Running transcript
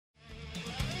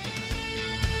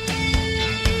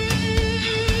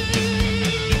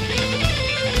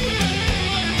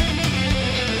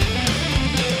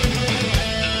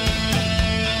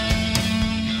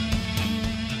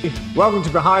Welcome to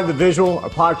Behind the Visual, a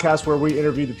podcast where we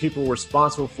interview the people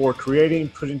responsible for creating,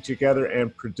 putting together,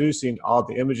 and producing all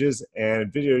the images and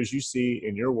videos you see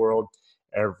in your world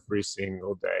every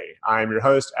single day. I'm your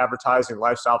host, advertising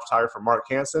lifestyle photographer Mark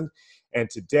Hansen, and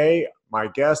today my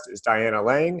guest is Diana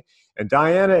Lang. And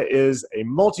Diana is a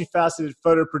multifaceted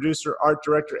photo producer, art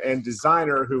director, and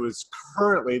designer who is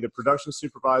currently the production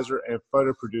supervisor and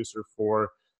photo producer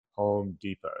for Home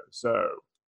Depot. So,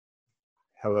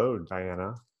 hello,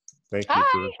 Diana. Thank you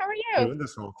for how are you? doing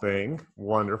this whole thing.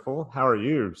 Wonderful. How are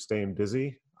you? Staying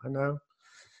busy, I know?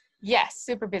 Yes,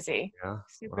 super busy. Yeah.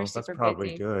 Super That's probably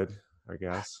busy. good, I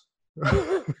guess.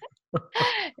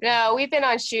 No, we've been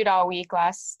on shoot all week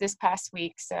this past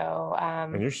week. So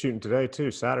And you're shooting today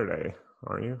too, Saturday,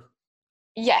 aren't you?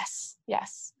 yes,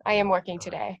 I am working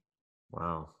today.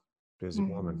 Wow. Busy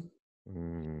woman.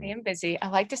 I am busy. I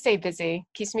like to stay busy.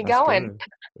 Keeps me That's going. good.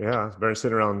 Yeah, it's better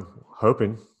sitting around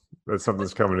hoping that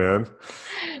something's coming in.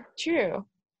 True. All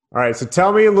right, so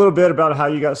tell me a little bit about how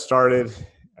you got started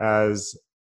as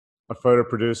a photo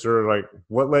producer. Like,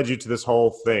 what led you to this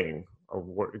whole thing of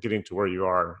getting to where you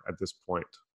are at this point?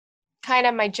 Kind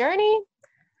of my journey.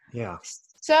 Yeah.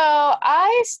 So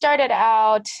I started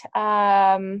out,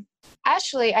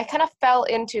 actually, I kind of fell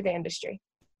into the industry.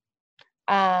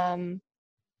 I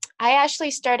actually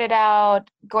started out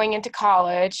going into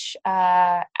college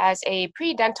as a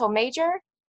pre-dental major.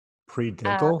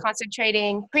 Pre-dental?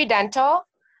 Concentrating pre-dental,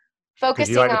 Because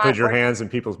you focusing like to on put your hands in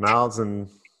people's mouths and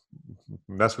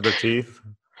mess with their teeth?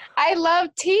 I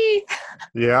love teeth.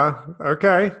 Yeah.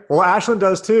 Okay. Well, Ashlyn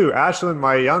does too. Ashlyn,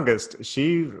 my youngest,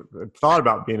 she thought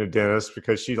about being a dentist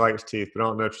because she likes teeth, but I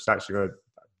don't know if she's actually going to.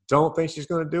 Don't think she's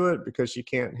going to do it because she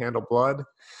can't handle blood.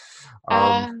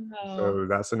 So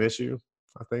that's an issue,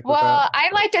 I think, with that. Well, I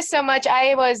liked it so much.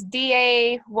 I was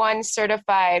DA1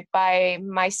 certified by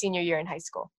my senior year in high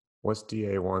school. What's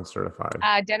DA1 certified?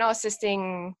 Dental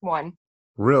assisting 1.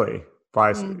 Really?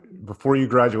 Before you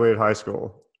graduated high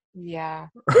school? Yeah.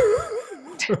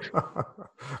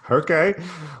 Okay.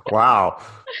 Wow.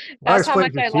 That's how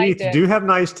much I liked it. You do have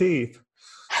nice teeth.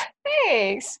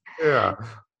 Thanks. Yeah.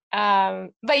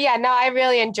 But yeah, no, I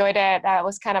really enjoyed it. That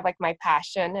was kind of like my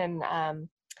passion. And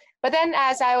but then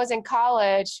as I was in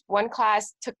college, one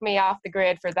class took me off the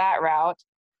grid for that route,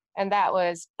 and that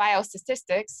was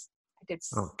biostatistics. I did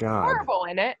horrible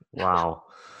in it. Wow.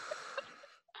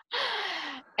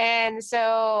 And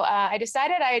so I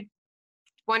decided I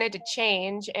wanted to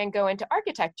change and go into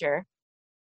architecture.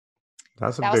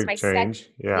 That's a big change.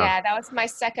 Yeah, that was my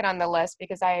second on the list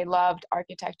because I loved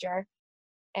architecture.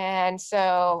 And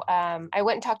so I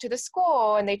went and talked to the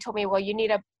school, and they told me, well, you need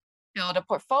to build a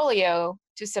portfolio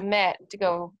to submit to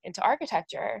go into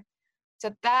architecture.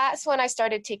 So that's when I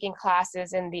started taking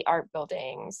classes in the art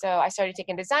building. So I started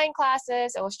taking design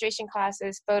classes, illustration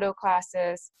classes, photo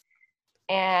classes,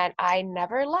 and I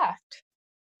never left.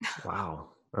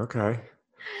 Wow. Okay.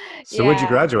 So what'd you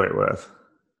graduate with?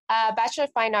 Bachelor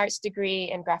of Fine Arts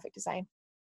degree in graphic design.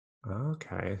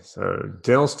 Okay. So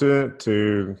dental student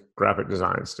to graphic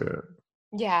design student.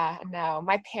 Yeah, no,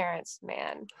 my parents,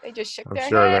 man, they just shook their I'm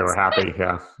sure heads. they were happy.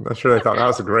 Yeah. I'm sure they thought that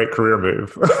was a great career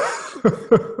move.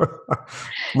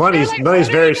 Money's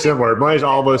very similar. Money's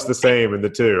almost the same in the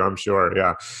two, I'm sure.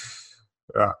 Yeah.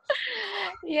 Yeah.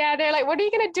 Yeah, they're like, what are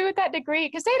you going to do with that degree?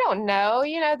 Because they don't know.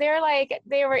 You know,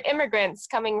 they were immigrants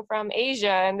coming from Asia,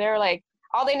 and they're like,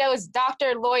 all they know is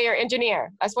doctor, lawyer,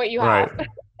 engineer. That's what you have. Right.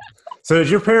 So did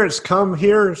your parents come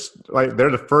here? Like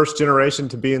they're the first generation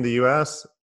to be in the U.S.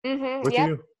 With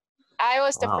you? I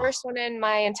was the first one in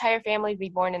my entire family to be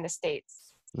born in the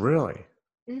States. Really?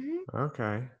 Mm-hmm.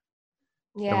 Okay.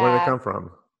 Yeah. And where did they come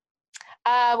from?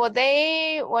 Well,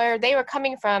 they were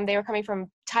coming from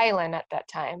Thailand at that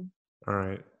time. All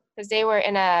right. Because they were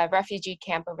in a refugee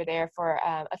camp over there for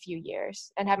a few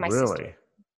years and had my sister.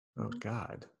 Oh,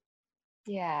 God.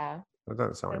 Yeah. That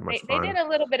doesn't sound like much fun. They did a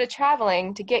little bit of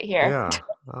traveling to get here. Yeah,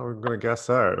 I'm going to guess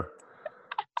so.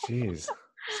 Jeez.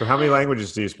 So how many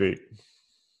languages do you speak?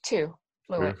 2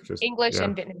 fluent. English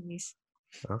and Vietnamese.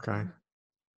 Okay.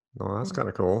 Well, that's kind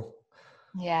of cool.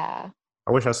 Yeah.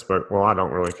 I wish I spoke. Well, I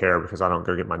don't really care because I don't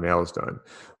go get my nails done.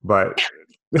 But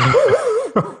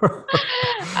oh,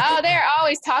 they're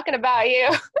always talking about you.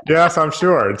 Yes, I'm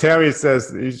sure. Tammy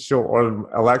says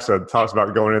Alexa talks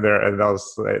about going in there and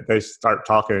they start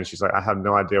talking and she's like, I have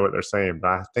no idea what they're saying, but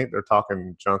I think they're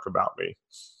talking junk about me.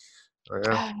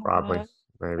 Yeah, probably.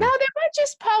 Maybe. No, they were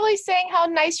just probably saying how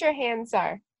nice your hands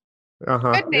are.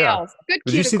 Good nails. Good cuticles.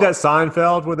 Did you see that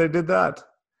Seinfeld where they did that?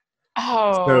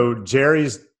 Oh. So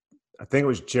I think it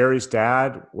was Jerry's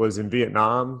dad was in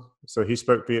Vietnam, so he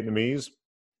spoke Vietnamese.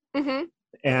 Mm-hmm.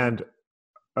 And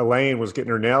Elaine was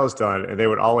getting her nails done, and they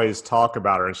would always talk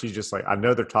about her. And she's just like, I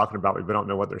know they're talking about me, but I don't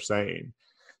know what they're saying.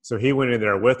 So he went in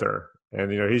there with her,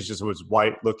 and he's just as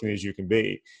white looking as you can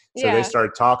be. So they Yeah.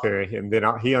 started talking, and then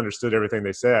he understood everything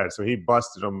they said. So he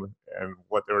busted them and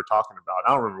what they were talking about.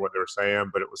 I don't remember what they were saying,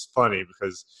 but it was funny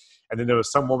because. And then there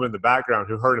was some woman in the background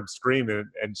who heard him screaming,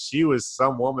 and she was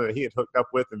some woman that he had hooked up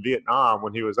with in Vietnam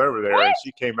when he was over there. What? And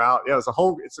she came out. Yeah, it's a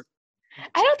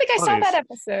I don't think I saw funny. that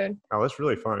episode. Oh, it's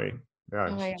really funny. Yeah, Oh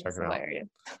you my should God, check it's it out.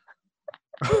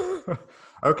 hilarious.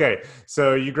 Okay,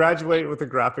 so you graduate with a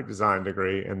graphic design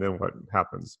degree, and then what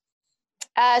happens?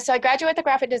 So I graduated with a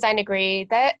graphic design degree.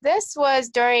 This was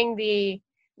during the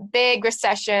big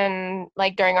recession,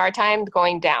 like during our time,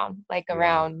 going down, like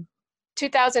around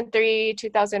 2003,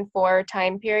 2004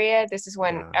 time period. This is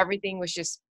when everything was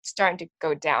just starting to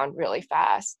go down really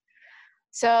fast.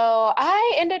 So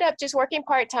I ended up just working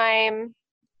part-time,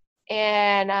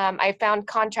 and I found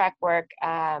contract work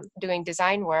doing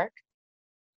design work.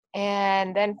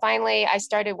 And then finally, I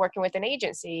started working with an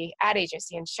ad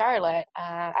agency in Charlotte.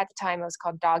 At the time, it was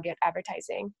called Doggett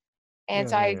Advertising. And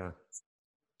so I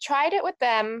tried it with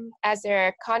them as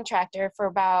their contractor for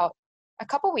about a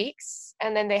couple weeks.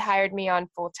 And then they hired me on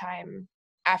full time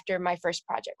after my first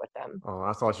project with them. Oh,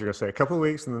 I thought you were going to say a couple of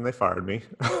weeks, and then they fired me.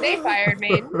 They fired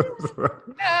me.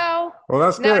 No. Well,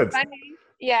 that's good. Funny.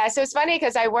 Yeah, so it's funny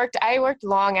because I worked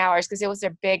long hours because it was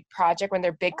their big project when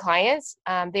they're big clients.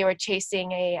 They were chasing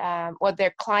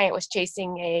their client was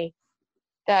chasing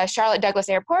the Charlotte Douglas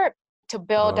Airport to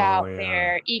build out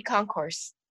their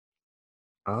e-concourse.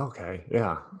 Okay,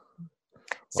 yeah.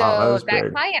 So wow,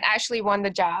 that client actually won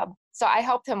the job. So I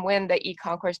helped him win the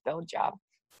e-concourse build job.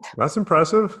 That's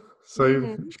impressive. So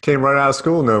you came right out of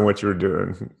school knowing what you were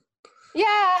doing.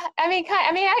 Yeah,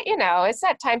 it's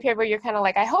that time period where you're kind of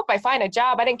like, I hope I find a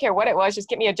job. I didn't care what it was, just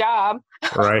get me a job.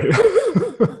 Right.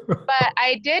 But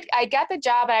I got the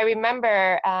job, and I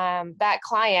remember that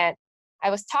client, I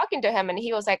was talking to him, and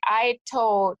he was like, I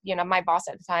told, my boss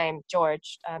at the time,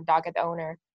 George, Doggett, the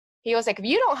owner, he was like, if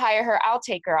you don't hire her, I'll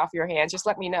take her off your hands. Just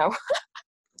let me know.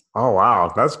 Oh,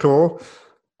 wow. That's cool.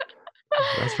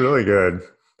 That's really good.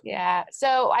 Yeah.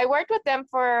 So I worked with them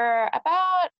for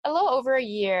about a little over a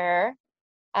year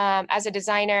as a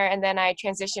designer, and then I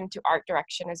transitioned to art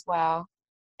direction as well.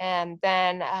 And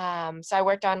then, so I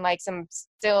worked on like some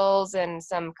stills and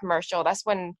some commercial. That's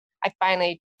when I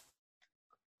finally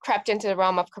crept into the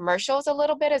realm of commercials a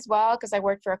little bit as well, because I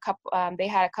worked for a couple, they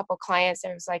had a couple clients.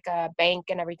 There was like a bank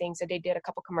and everything. So they did a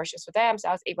couple commercials for them. So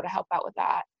I was able to help out with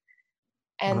that.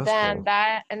 And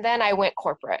then I went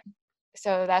corporate.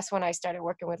 So that's when I started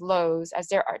working with Lowe's as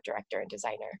their art director and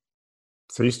designer.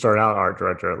 So you started out art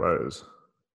director at Lowe's.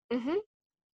 Mm-hmm.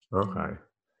 Okay.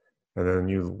 And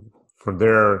then from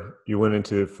there, you went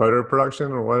into photo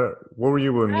production, or what were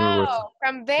you when you were with?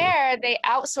 From there, they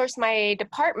outsourced my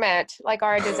department, like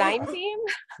our design team.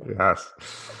 Yes.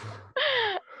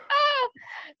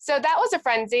 So that was a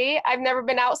frenzy. I've never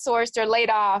been outsourced or laid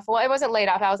off. Well, it wasn't laid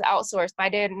off. I was outsourced,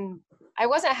 but I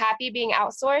wasn't happy being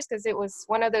outsourced because it was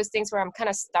one of those things where I'm kind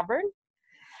of stubborn,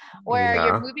 where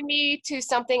you're moving me to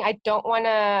something I don't want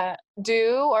to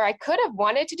do, or I could have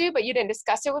wanted to do, but you didn't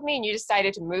discuss it with me and you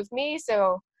decided to move me.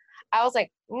 So I was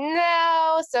like,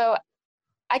 no. So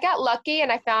I got lucky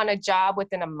and I found a job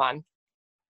within a month.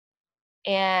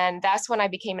 And that's when I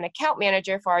became an account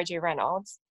manager for RJ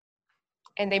Reynolds.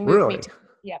 And they moved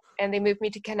me and they moved me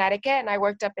to Connecticut, and I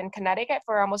worked up in Connecticut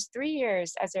for almost 3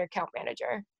 years as their account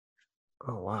manager.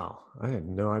 Oh, wow. I had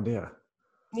no idea.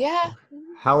 Yeah.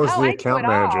 How was the account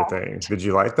manager thing? Did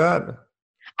you like that?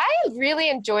 I really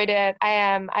enjoyed it.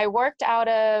 I worked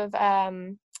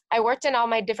I worked in all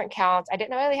my different counts. I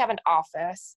didn't really have an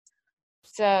office.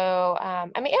 So,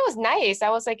 it was nice.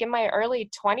 I was like in my early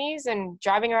 20s and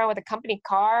driving around with a company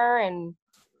car. And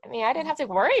I didn't have to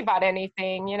worry about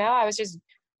anything, I was just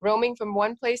roaming from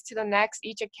one place to the next,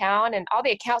 each account, and all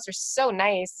the accounts are so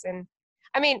nice. And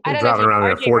I don't know if driving around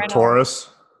in a Ford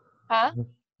Taurus. Huh?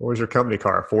 What was your company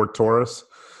car? A Ford Taurus?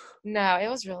 No, it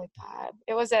was really bad.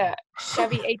 It was a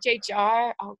Chevy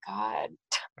HHR. Oh God.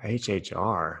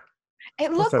 HHR.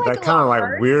 It looked like that kind of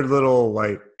like weird little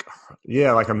like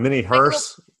a mini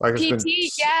hearse. Like it's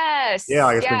PT, yes. Yeah,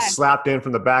 like it's been slapped in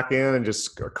from the back end and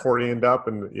just accordioned up,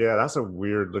 and that's a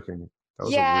weird looking. So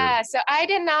I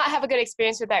did not have a good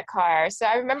experience with that car. So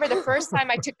I remember the first time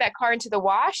I took that car into the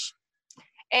wash,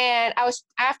 and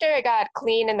after it got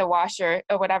clean in the washer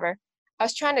or whatever, I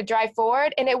was trying to drive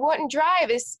forward and it wouldn't drive.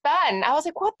 It spun. I was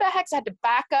like, what the heck? So I had to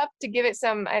back up to give it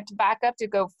to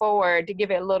go forward, to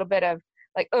give it a little bit of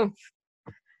like oomph.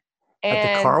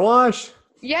 At the car wash?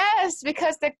 Yes,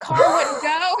 because the car wouldn't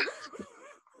go.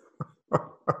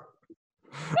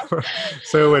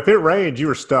 So if it rained, you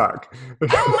were stuck.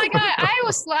 Oh my God, I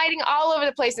was sliding all over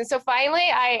the place. And so finally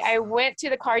I went to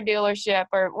the car dealership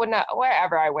or well, not,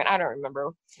 wherever I went, I don't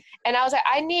remember. And I was like,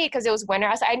 because it was winter,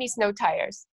 I was like, I need snow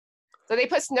tires. So they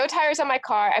put snow tires on my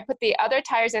car. I put the other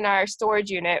tires in our storage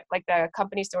unit, like the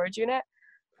company storage unit.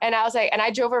 And I was like, and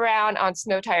I drove around on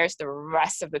snow tires the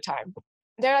rest of the time.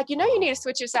 They're like, you need to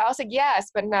switch this out. I was like, yes,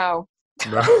 but no.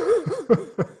 No.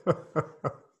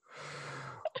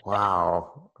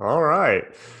 Wow. All right.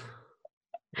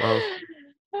 Well,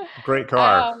 great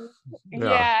car. Um, Yeah.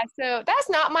 yeah, so that's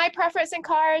not my preference in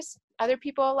cars. Other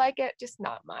people like it, just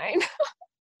not mine.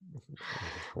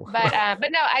 But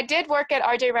no, I did work at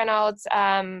RJ Reynolds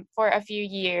for a few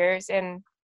years, and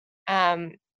I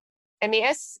mean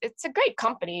it's a great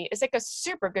company. It's like a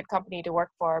super good company to work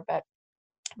for.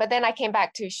 But then I came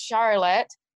back to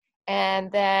Charlotte,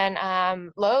 and then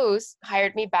Lowe's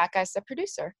hired me back as a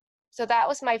producer. So that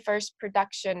was my first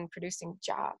producing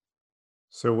job.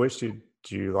 So which do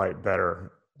you like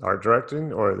better, art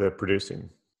directing or the producing?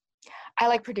 I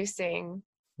like producing.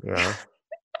 Yeah.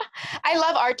 I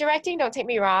love art directing, don't take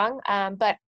me wrong.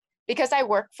 But because I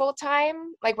work full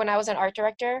time, like when I was an art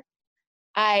director,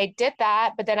 I did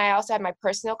that. But then I also had my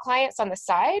personal clients on the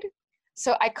side.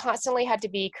 So I constantly had to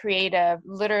be creative,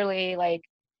 literally like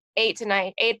 8 to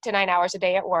 9 hours a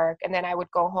day at work. And then I would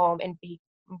go home and be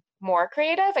more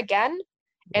creative again.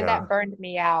 And Yeah. that burned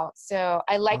me out. So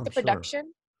I like Oh, the sure.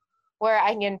 production where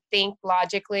I can think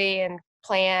logically and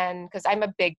plan, because I'm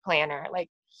a big planner, like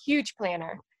huge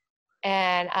planner.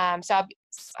 And so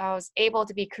I was able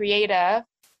to be creative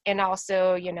and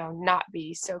also, not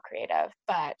be so creative,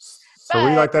 So were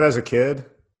you but like that as a kid?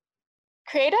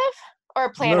 creative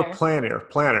or No, planner?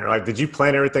 planner. Like, did you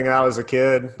plan everything out as a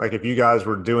kid? Like, if you guys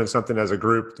were doing something as a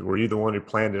group, were you the one who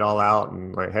planned it all out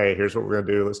and like, hey, here's what we're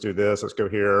gonna do. Let's do this. Let's go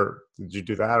here. Did you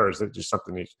do that, or is it just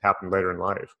something that happened later in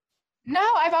life? No,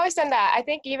 I've always done that. I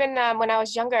think even when I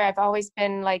was younger, I've always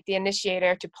been like the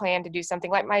initiator to plan to do something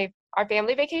like our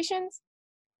family vacations.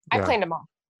 I Yeah. planned them all.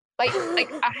 Like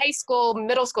a high school,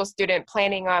 middle school student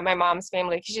planning on my mom's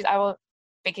family. I will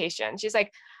vacation. She's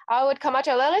like, I would come out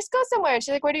to her, let's go somewhere. And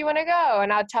she's like, where do you want to go?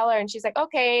 And I'll tell her, and she's like,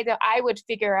 okay. Then I would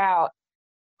figure out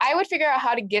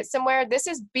how to get somewhere. This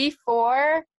is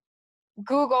before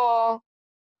Google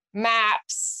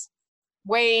Maps,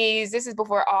 Waze. This is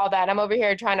before all that. I'm over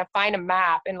here trying to find a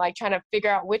map and like trying to figure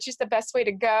out which is the best way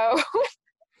to go.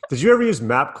 Did you ever use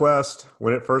MapQuest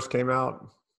when it first came out?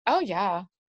 Oh yeah.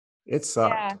 It Yeah.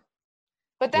 sucked.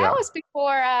 But that Yeah. was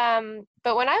before,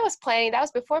 but when I was planning, that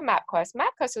was before MapQuest.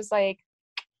 MapQuest was like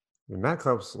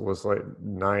MapQuest was like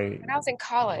when I was in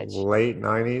college. late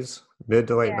 '90s, mid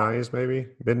to late Yeah. '90s, maybe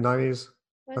mid '90s.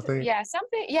 I Was it? think Yeah,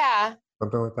 something. Yeah.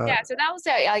 something like Yeah. that. So that was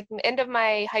like end of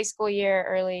my high school year,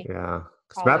 early Yeah,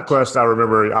 because college. MapQuest, I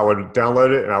remember I would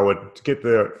download it and I would get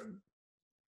the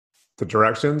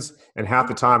directions, and half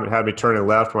the Mhm. time it had me turning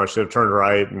left when I should have turned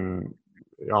right, and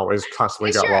always constantly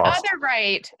It's got your lost. other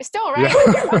right. It's still Yeah, right,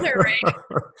 but your other right.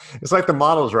 it's like the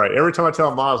model's right. Every time I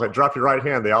tell models, like drop your right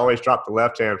hand, they always drop the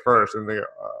left hand first, and they go,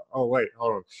 oh wait,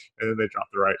 hold on, and then they drop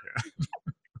the right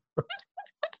hand.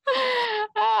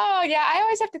 Oh yeah, I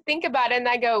always have to think about it, and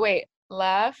I go, wait,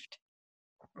 left,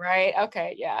 right,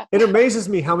 okay, yeah. It amazes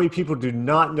me how many people do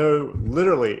not know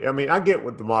literally. I mean, I get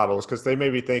with the models because they may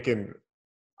be thinking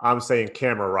I'm saying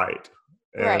camera right.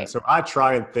 And Right. so I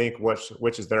try and think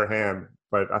which is their hand,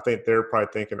 but I think they're probably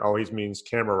thinking, oh, he means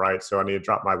camera right, so I need to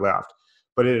drop my left.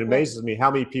 But it Right. amazes me how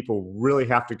many people really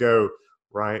have to go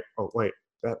right. Oh, wait,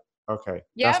 okay,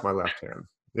 that's Yep. my left hand.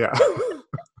 Yeah.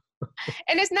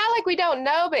 And it's not like we don't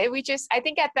know, but I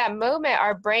think at that moment,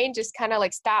 our brain just kind of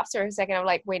like stops for a second. I'm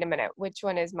like, wait a minute, which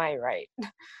one is my right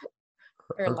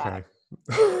or Okay. left?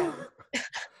 Yeah.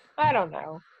 I don't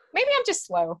know. Maybe I'm just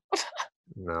slow.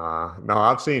 No,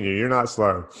 I've seen you. You're not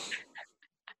slow.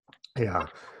 Yeah.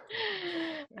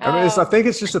 I mean, I Um, think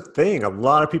it's just a thing. A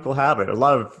lot of people have it. A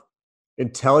lot of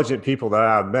intelligent people that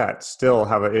I've met still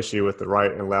have an issue with the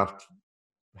right and left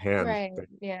hand right. thing.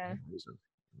 Yeah.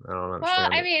 I don't Well,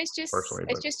 understand I it mean, personally,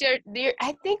 it's but just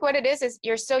I think what it is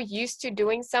you're so used to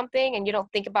doing something and you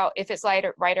don't think about if it's right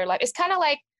or left. It's kind of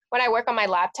like when I work on my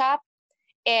laptop,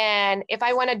 and if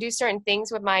I want to do certain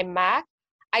things with my Mac,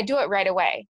 I do it right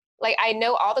away. Like I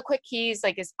know all the quick keys,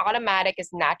 like it's automatic,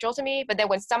 it's natural to me. But then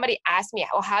when somebody asks me,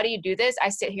 "Oh, how do you do this?" I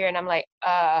sit here and I'm like,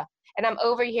 and I'm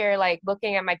over here like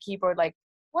looking at my keyboard, like,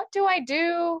 what do I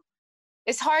do?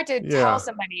 It's hard to tell yeah,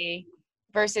 somebody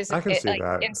versus I can it, see like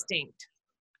that. instinct.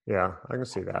 Yeah, I can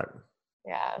see that.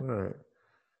 Yeah. All right.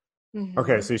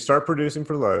 Okay, Hmm. so you start producing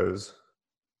for Lowe's.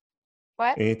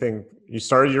 What? Anything? You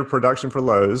started your production for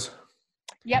Lowe's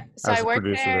Yep. So as I a worked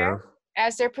producer there there.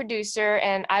 as their producer,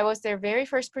 and I was their very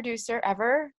first producer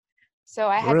ever. So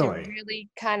I had to Really? really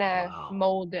kind of Wow.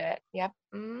 mold it. Yep.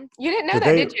 You didn't know Did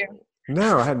that, they? did you?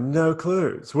 No, I had no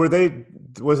clues. Was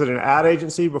it an ad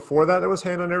agency before that was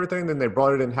handling everything? Then they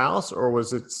brought it in house, or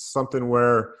was it something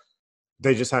where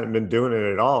they just hadn't been doing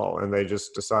it at all and they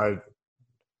just decided,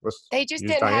 let's They just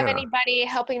use didn't have Diana? anybody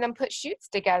helping them put shoots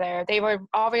together. They were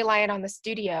all reliant on the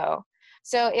studio.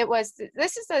 So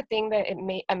this is the thing that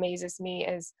amazes me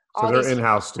is So all they're these,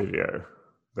 in-house studio.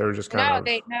 They were just kind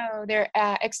of no, they're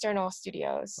external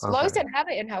studios. Lowe's okay. didn't have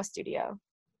an in-house studio.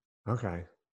 Okay.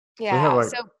 We have Yeah. like,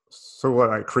 So so what,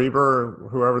 like Kreber,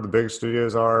 whoever the big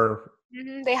studios are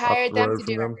they up hired the them road to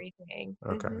do from them. everything.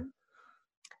 Okay.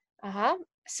 Uh-huh.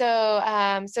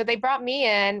 So they brought me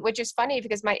in, which is funny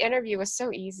because my interview was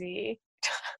so easy.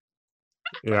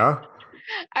 Yeah.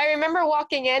 I remember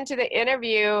walking into the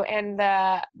interview and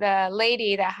the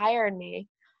lady that hired me,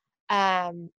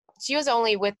 um, she was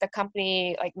only with the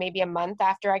company like maybe a month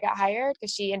after I got hired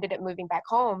because she ended up moving back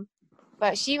home.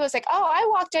 But she was like, "Oh, I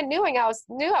walked in knowing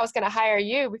knew I was going to hire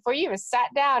you before you even sat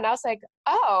down." I was like,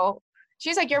 "Oh."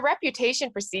 She's like, "Your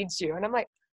reputation precedes you," and I'm like,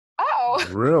 "Oh, well,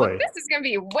 Really? this is going to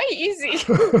be way easy."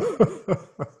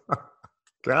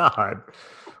 God.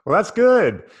 Well, that's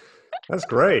good. That's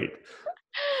great.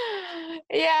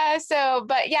 Yeah, so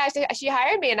but yeah, she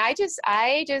hired me and I just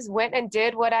went and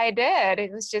did what I did.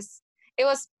 It was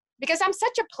because I'm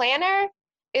such a planner.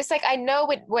 It's like I know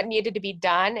what needed to be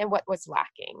done and what was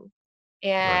lacking.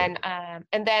 Right.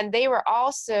 And then they were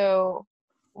also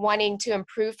wanting to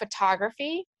improve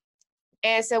photography.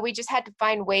 And so we just had to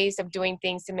find ways of doing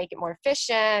things to make it more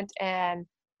efficient and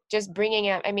just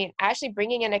actually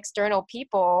bringing in external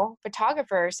people,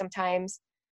 photographers sometimes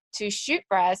to shoot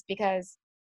for us because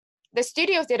the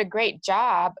studios did a great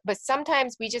job, but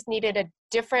sometimes we just needed a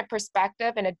different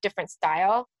perspective and a different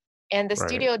style. And the Right.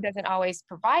 studio doesn't always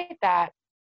provide that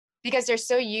because they're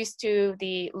so used to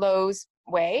the Lowe's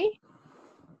way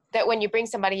that when you bring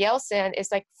somebody else in,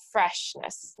 it's like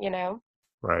freshness, you know?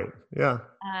 Right. Yeah.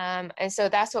 And so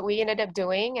that's what we ended up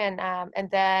doing. And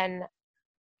then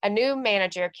a new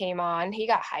manager came on, he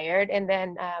got hired. And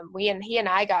then he and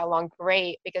I got along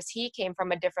great because he came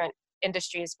from a different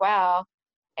industry as well.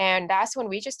 And that's when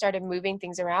we just started moving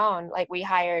things around. Like we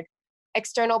hired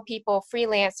external people,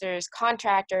 freelancers,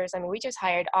 contractors. I mean, we just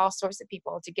hired all sorts of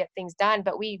people to get things done,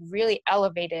 but we really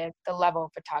elevated the level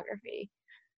of photography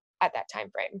at that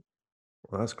time frame.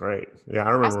 Well, that's great. Yeah,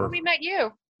 I That's when remember. we met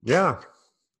you. Yeah,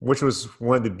 which was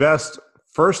one of the best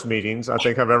first meetings I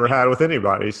think I've ever had with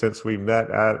anybody since we met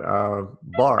at a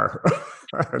bar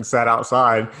and sat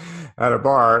outside at a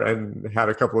bar and had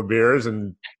a couple of beers.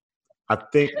 And I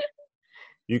think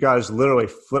you guys literally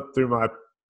flipped through my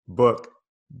book,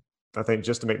 I think,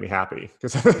 just to make me happy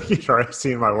because you'd already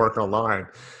seen my work online.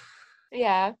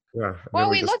 Yeah. Yeah, and then Well,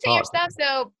 we we just looked at your talked. stuff.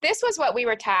 So this was what we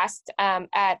were tasked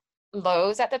at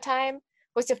Lowe's at the time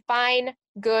was to find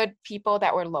good people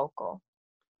that were local.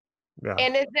 Yeah,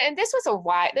 And this was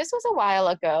a while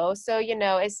ago. So,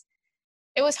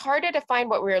 it was harder to find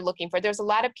what we were looking for. There's a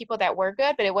lot of people that were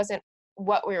good, but it wasn't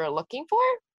what we were looking for.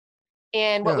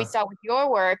 And what we yeah, saw with your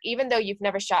work, even though you've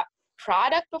never shot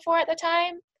product before at the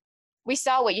time, we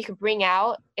saw what you could bring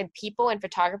out in people and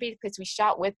photography because we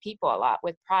shot with people a lot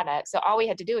with products. So all we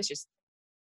had to do was just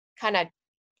kind of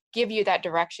give you that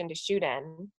direction to shoot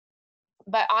in.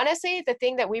 But honestly, the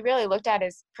thing that we really looked at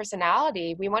is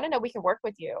personality. We want to know we can work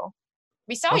with you.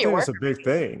 We saw I your think that's work a big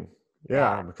already. thing.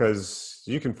 Yeah, Yeah. because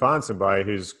you can find somebody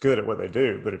who's good at what they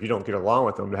do, but if you don't get along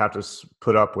with them, to have to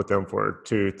put up with them for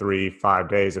 2, 3, 5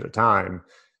 days at a time,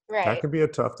 that Right. can be a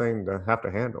tough thing to have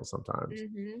to handle sometimes.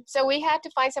 So we had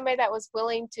to find somebody that's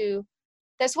willing to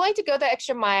go the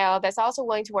extra mile, that's also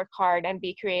willing to work hard and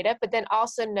be creative, but then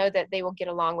also know that they will get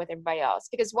along with everybody else.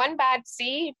 Because one bad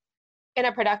seed in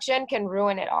a production can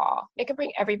ruin it all. It can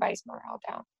bring everybody's morale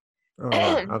Oh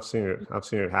yeah, down. I've seen it. I've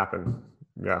seen it happen.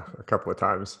 Yeah, a couple of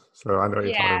times. So I know what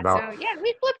you're talking Yeah. So about. yeah,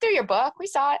 we flipped through your book. We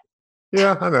saw it.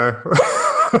 Yeah, I know.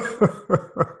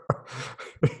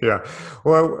 Yeah.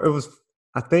 Well, it was,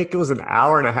 I think it was an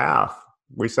hour and a half.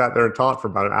 We sat there and talked for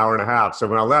about an hour and a half. So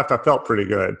when I left, I felt pretty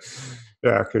good.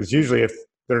 Yeah, because usually if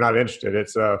they're not interested,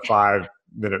 it's a 5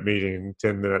 minute meeting,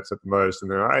 10 minutes at the most. And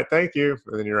they're all right, thank you.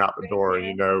 And then you're out the Thank door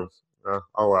and you.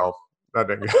 oh, well, that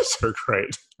didn't go so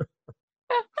great.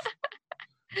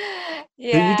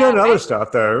 You've Yeah. done other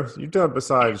stuff though. You've done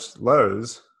besides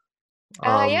Lowe's.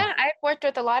 Yeah, I've worked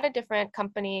with a lot of different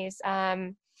companies.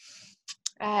 I've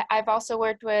also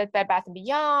worked with Bed Bath and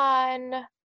Beyond.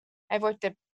 I've worked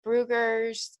at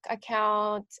Brugger's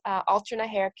account, Alterna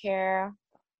Hair Care,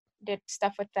 did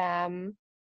stuff with them.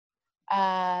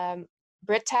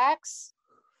 Britax,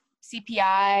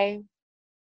 CPI,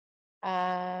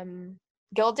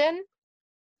 Gildan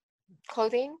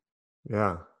clothing,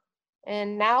 Yeah.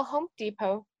 and now Home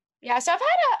Depot. Yeah, so I've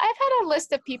had a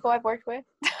list of people I've worked with.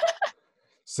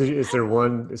 So is there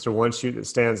one shoot that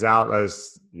stands out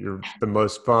as the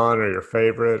most fun or your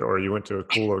favorite, or you went to a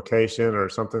cool location or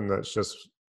something that's just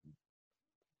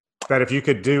that if you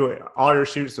could do all your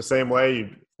shoots the same way,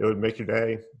 it would make your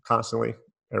day constantly,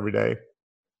 every day?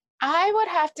 I would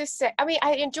have to say, I mean,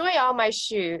 I enjoy all my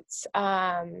shoots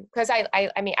because I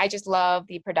mean, I just love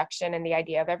the production and the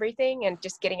idea of everything and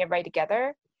just getting everybody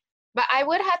together. But I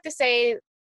would have to say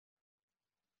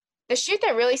the shoot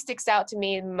that really sticks out to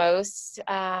me most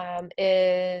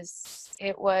is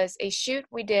it was a shoot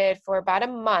we did for about a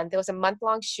month. It was a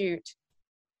month-long shoot,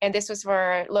 and this was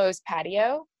for Lowe's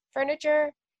patio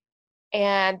furniture.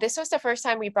 And this was the first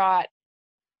time we brought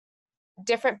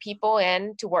different people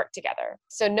in to work together.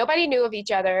 So nobody knew of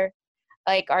each other.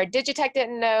 Like our digitech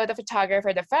didn't know the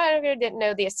photographer didn't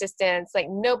know the assistants, like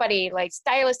nobody, like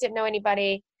stylist didn't know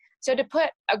anybody. So to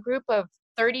put a group of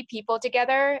 30 people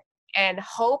together and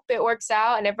hope it works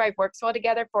out and everybody works well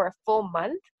together for a full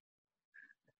month.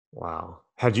 Wow.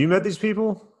 Had you met these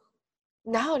people?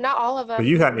 No, not all of But them.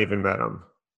 you hadn't even met them.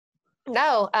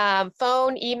 No,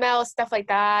 phone, email, stuff like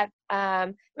that. I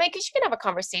mean, because you can have a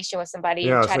conversation with somebody and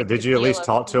Yeah. try So to get did a you at feel least of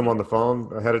talk to them who on the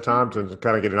phone ahead of time to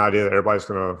kind of get an idea that everybody's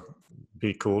going to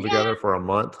be cool yeah. together for a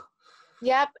month?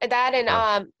 Yep, that and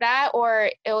Yeah. that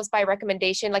or it was by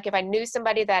recommendation. Like if I knew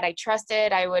somebody that I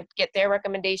trusted, I would get their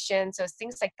recommendation. So it's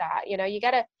things like that. You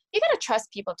gotta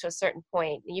trust people to a certain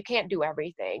point. You can't do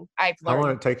everything. I've How long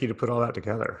learned. did it take you to put all that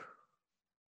together?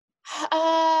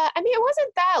 I mean, it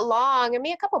wasn't that long. I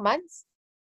mean, a couple months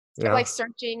of Yeah. like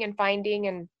searching and finding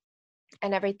and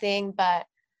everything. But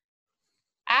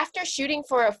after shooting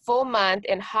for a full month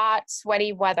in hot,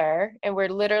 sweaty weather, and we're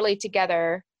literally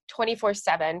together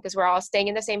 24/7 because we're all staying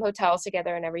in the same hotels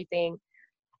together and everything.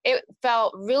 It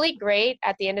felt really great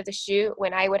at the end of the shoot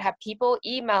when I would have people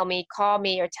email me, call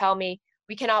me, or tell me,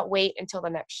 we cannot wait until the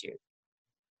next shoot.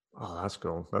 Oh, that's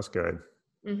cool. That's good.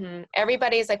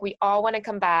 Everybody's like, we all want to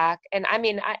come back. And I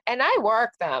mean, I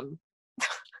work them.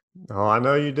 Oh, I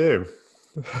know you do.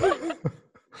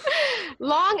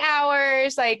 Long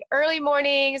hours, like early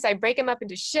mornings. I break them up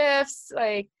into shifts.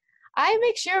 Like, I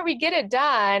make sure we get it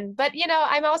done. But,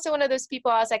 I'm also one of those people,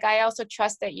 I was like, I also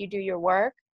trust that you do your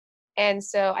work. And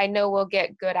so I know we'll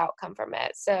get good outcome from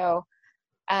it. So,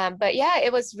 but yeah,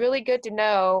 it was really good to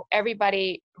know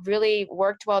everybody really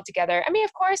worked well together. I mean,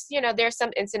 of course, there's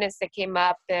some incidents that came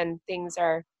up and things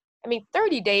are, I mean,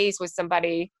 30 days with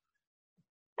somebody,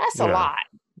 that's a Yeah. lot.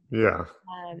 Yeah.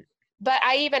 But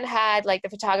I even had like the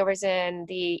photographers and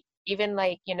even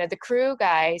like, the crew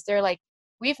guys, they're like,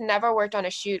 we've never worked on a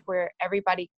shoot where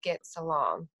everybody gets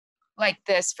along like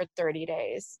this for 30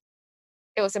 days.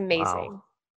 It was amazing. Wow.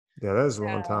 Yeah, that is a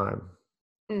long So, time.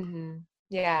 But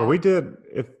yeah. we did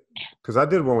because I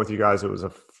did one with you guys. It was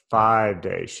a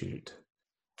 5-day shoot, and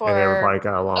For everybody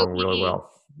got along really OPE.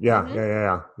 well. Yeah, hmm yeah,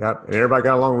 yeah, yeah. Yep. And everybody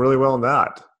got along really well in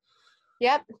that.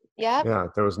 Yep. Yep. Yeah,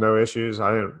 there was no issues.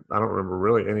 I don't remember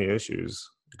really any issues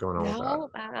going on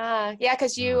with that. No. Yeah,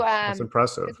 because Yeah, that's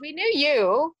impressive. because we knew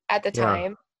you at the Yeah.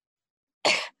 time,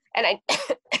 and I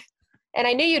and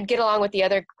I knew you'd get along with the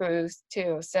other crews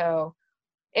too. So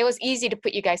it was easy to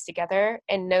put you guys together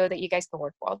and know that you guys can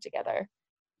work well together.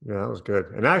 Yeah, that was good.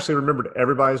 And I actually remembered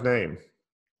everybody's name,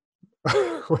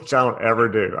 which I don't ever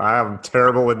do. I am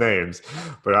terrible with names,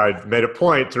 but I made a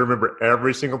point to remember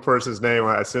every single person's name.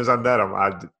 As soon as I met them, I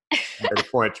made a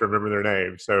point to remember their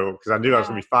name. So, because I knew I was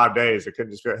Yeah. going to be 5 days, I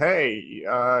couldn't just be like, hey,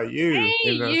 you, Hey,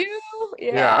 you.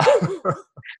 yeah. Yeah.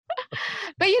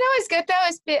 But what's good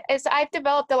though is I've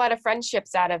developed a lot of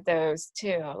friendships out of those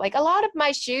too. Like a lot of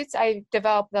my shoots, I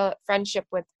developed the friendship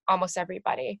with almost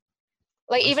everybody.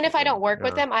 Like That's even if I good. don't work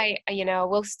with Yeah. them,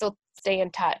 we'll still stay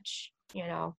in touch.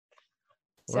 Well,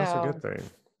 that's a good So thing. That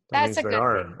that's means a they good thing.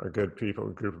 are a good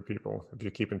group of people. If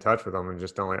you keep in touch with them and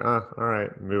just don't like, all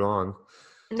right, move on.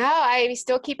 No, I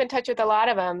still keep in touch with a lot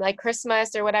of them. Like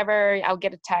Christmas or whatever, I'll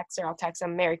get a text or I'll text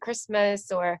them Merry Christmas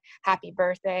or Happy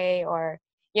Birthday or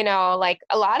like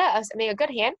a lot of us. I mean, a good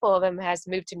handful of them has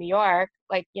moved to New York.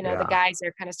 Like the Yeah. guys that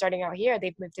are kind of starting out here,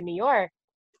 they've moved to New York.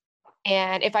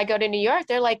 And if I go to New York,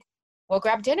 they're like, we'll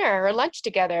grab dinner or lunch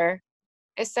together.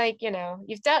 It's like,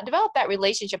 you've developed that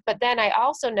relationship. But then I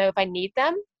also know if I need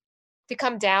them to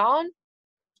come down,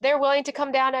 they're willing to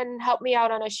come down and help me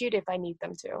out on a shoot if I need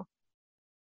them to.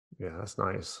 Yeah, that's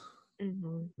nice.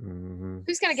 hmm Hmm.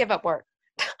 Who's going to give up work?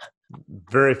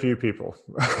 Very few people.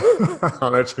 I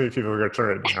don't know too many people are going to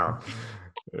turn it down.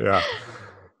 Yeah,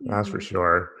 that's for Mhm.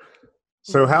 sure.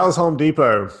 So, Mhm. how's Home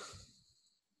Depot?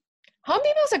 Home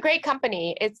Depot is a great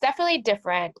company. It's definitely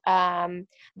different.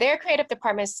 Their creative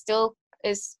department still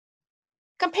is,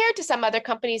 compared to some other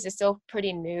companies, is still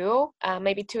pretty new.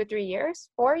 Maybe 2 or 3 years,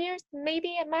 4 years,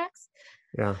 maybe at max.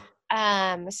 Yeah.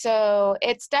 So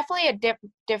it's definitely a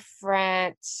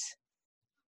different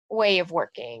way of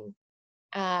working.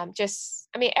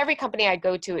 Every company I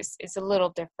go to is a little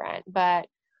different, but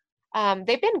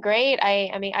they've been great.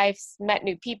 I mean, I've met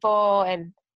new people,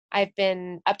 and I've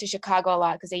been up to Chicago a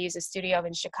lot because they use a studio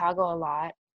in Chicago a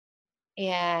lot,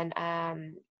 and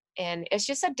it's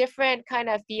just a different kind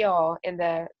of feel in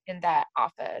that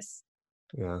office.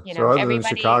 Yeah. You So know, other than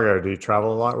everybody. Chicago, do you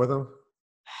travel a lot with them?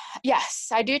 Yes,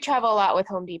 I do travel a lot with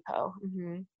Home Depot.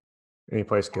 Any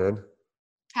place good?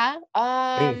 Huh?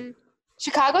 Any?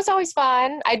 Chicago's always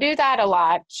fun. I do that a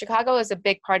lot. Chicago is a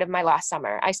big part of my last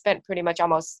summer. I spent pretty much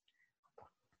almost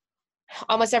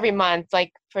every month,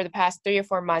 like for the past 3 or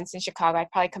 4 months in Chicago. I'd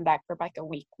probably come back for like a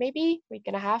week, maybe week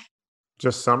and a half.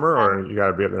 Just summer, or Um, you got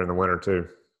to be up there in the winter too?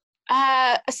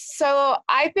 so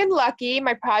I've been lucky.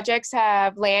 My projects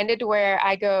have landed where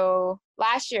I go.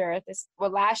 Last year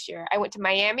I went to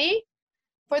Miami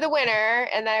for the winter,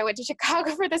 and then I went to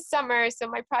Chicago for the summer. So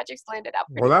my projects landed up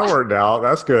Well, pretty that well. worked out.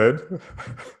 That's good.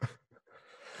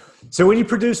 So when you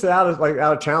produce the out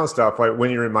of town stuff, like when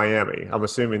you're in Miami, I'm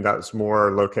assuming that's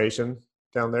more location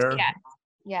down there. Yeah.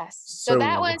 Yes. So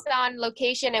that So was on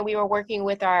location, and we were working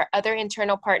with our other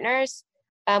internal partners,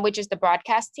 which is the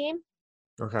broadcast team.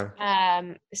 okay.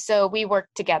 So we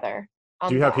worked together Do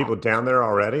on you have that. people down there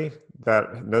already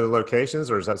that know the locations,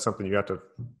 or is that something you have to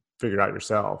figure out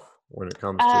yourself when it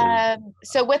comes to?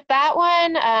 So with that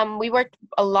one, we worked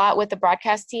a lot with the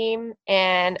broadcast team,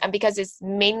 and because it's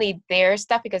mainly their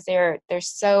stuff, because they're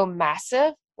so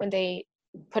massive when they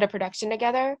put a production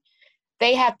together,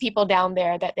 they have people down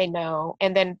there that they know,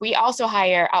 and then we also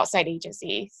hire outside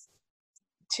agencies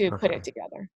to put it Okay.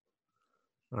 together.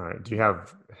 All right. Do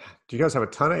you guys have a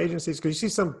ton of agencies? Because you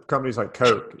see some companies like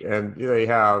Coke, and they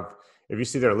have, if you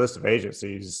see their list of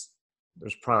agencies,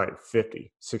 there's probably like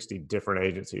 50, 60 different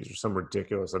agencies, or some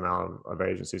ridiculous amount of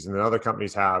agencies. And then other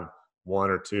companies have one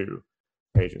or two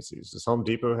agencies. Does Home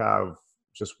Depot have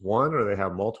just one, or they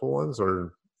have multiple ones,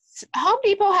 or? Home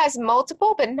Depot has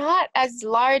multiple, but not as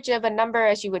large of a number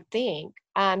as you would think.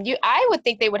 I would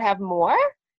think they would have more,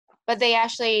 but they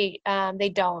actually they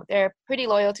don't. They're pretty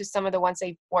loyal to some of the ones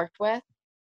they've worked with.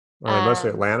 Are they mostly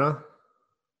Um, Atlanta?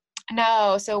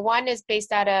 no, so one is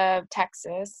based out of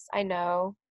Texas. I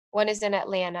know one is in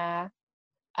Atlanta.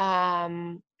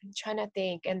 I'm trying to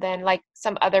think, and then like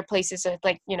some other places,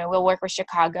 like we'll work with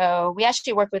Chicago. We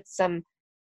actually work with some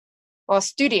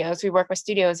studios. We work with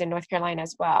studios in North Carolina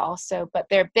as well. So, but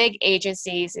their big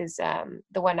agencies is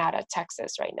the one out of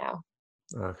Texas right now.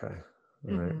 Okay.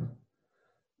 All right. hmm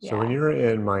So when Yeah. you're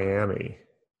in Miami,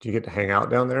 do you get to hang out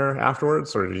down there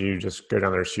afterwards, or do you just go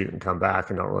down there, shoot, and come back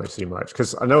and don't really see much?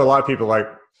 Because I know a lot of people, like,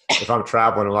 if I'm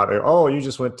traveling a lot, they go, oh, you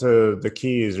just went to the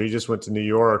Keys, or you just went to New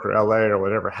York or LA or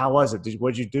whatever. How was it?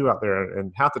 What'd you do out there?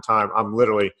 And half the time, I'm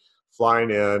literally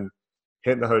flying in,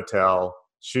 hitting the hotel,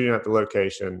 shooting at the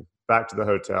location, back to the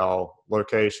hotel,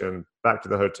 location, back to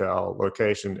the hotel,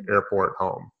 location, airport,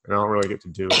 home, and I don't really get to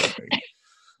do anything.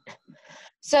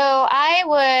 So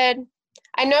I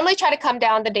normally try to come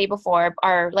down the day before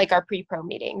our pre-pro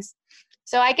meetings.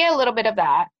 So I get a little bit of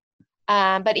that.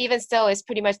 But even still, it's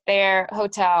pretty much their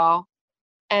hotel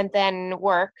and then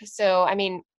work. So, I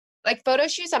mean, like photo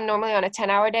shoots, I'm normally on a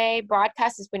 10-hour day.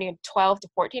 Broadcast is between a 12 to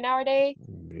 14-hour day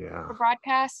Yeah. for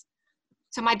broadcast.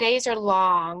 So my days are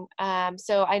long.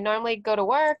 So I normally go to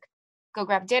work, go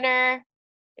grab dinner.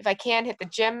 If I can, hit the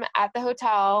gym at the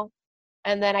hotel.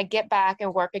 And then I get back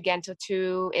and work again till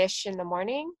 2-ish in the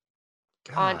morning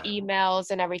on God.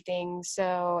 emails and everything.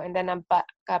 So, and then I'm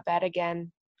got bed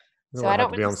again. You So don't I have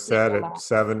don't to be really on sleep set a at lot.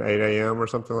 7, 8 a.m. or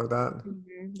something like that.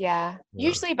 Yeah. Yeah.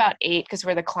 Usually about 8 because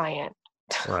we're the client.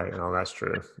 Right. Oh, that's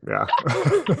true. Yeah.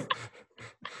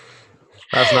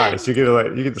 That's nice. You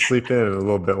get to sleep in a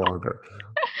little bit longer.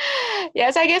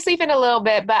 Yes, I get sleep in a little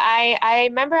bit, but I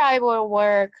remember I will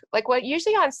work like what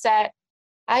usually on set.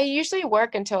 I usually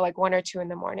work until like 1 or 2 in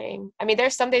the morning. I mean,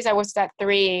 there's some days I was at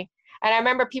 3, and I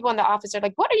remember people in the office are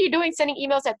like, "What are you doing sending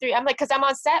emails at 3?" I'm like, "Cause I'm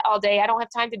on set all day. I don't have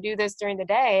time to do this during the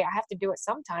day. I have to do it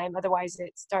sometime. Otherwise,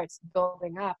 it starts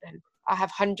building up, and I'll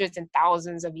have hundreds and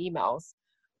thousands of emails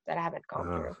that I haven't gone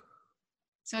Uh, through.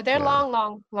 So they're yeah. long,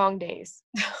 long, long days."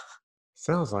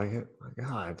 Sounds like it. My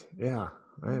God. Yeah.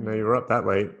 I didn't know hmm you were up that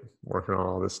late working on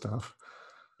all this stuff.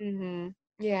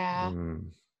 Yeah,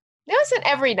 Mm, it wasn't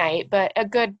every night, but a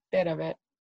good bit of it.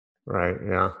 right.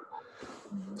 Yeah.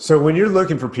 Mhm. So when you're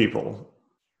looking for people,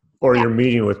 or you're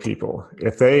meeting with people,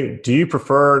 do you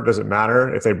prefer, does it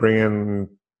matter if they bring in,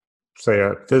 say,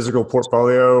 a physical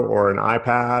portfolio or an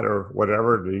iPad or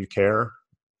whatever? Do you care?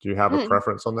 Do you have a Mm.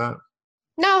 preference on that?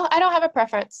 No, I don't have a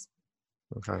preference.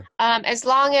 Okay. As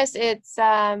long as it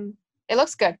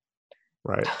looks good.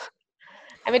 Right.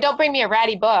 I mean, don't bring me a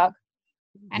ratty book,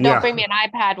 and don't Yeah. bring me an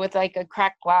iPad with like a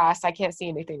cracked glass. I can't see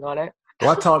anything on it.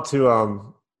 Well, I talked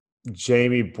to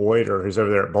Jamie Boyder, who's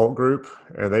over there at Bolt Group,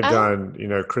 and they've Uh-huh. done,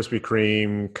 Krispy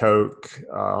Kreme, Coke,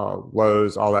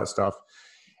 Lowe's, all that stuff.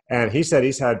 And he said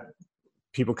he's had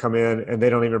people come in and they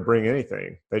don't even bring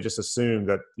anything. They just assume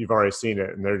that you've already seen it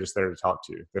and they're just there to talk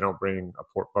to you. They don't bring a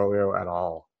portfolio at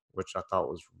all, which I thought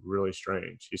was really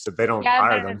strange. He said they don't Yeah,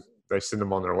 hire them. They send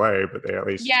them on their way, but they at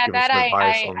least yeah, give them that some I,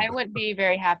 advice I on, I wouldn't be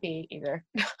very happy either.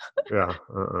 yeah.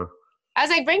 I was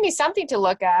like, bring me something to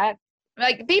look at.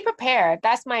 Like, be prepared.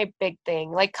 That's my big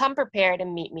thing. Like, come prepared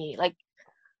and meet me. Like,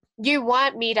 you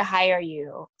want me to hire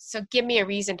you, so give me a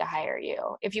reason to hire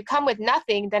you. If you come with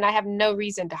nothing, then I have no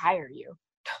reason to hire you.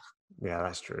 Yeah,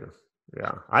 that's true.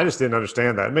 Yeah. I just didn't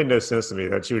understand that. It made no sense to me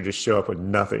that you would just show up with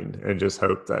nothing and just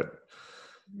hope that,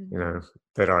 Mhm.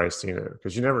 they'd already seen it,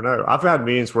 because you never know. I've had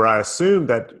meetings where I assume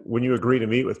that when you agree to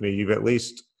meet with me, you've at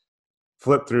least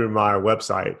flipped through my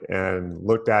website and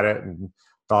looked at it and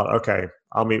thought, okay,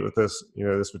 I'll meet with this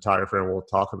photographer and we'll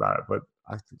talk about it. But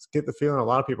I get the feeling a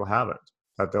lot of people haven't,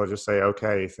 that they'll just say,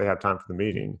 okay, if they have time for the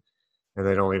meeting, and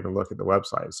they don't even look at the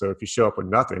website. So if you show up with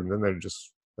nothing, then they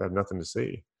have nothing to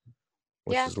see,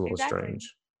 which Yeah, is a little exactly.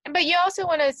 strange. But you also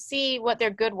want to see what their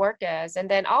good work is. And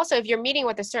then also, if you're meeting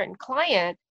with a certain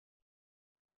client,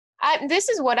 this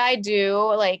is what I do.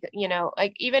 Like,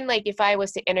 like even like if I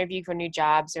was to interview for new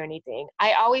jobs or anything,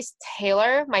 I always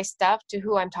tailor my stuff to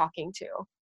who I'm talking to.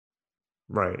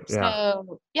 Right. Yeah.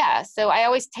 So, yeah, so I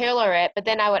always tailor it, but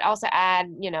then I would also add,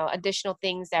 additional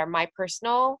things that are my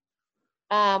personal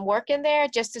work in there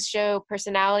just to show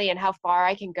personality and how far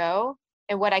I can go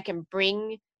and what I can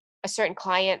bring a certain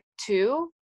client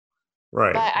to.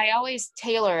 Right. But I always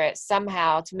tailor it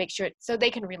somehow to make sure so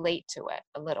they can relate to it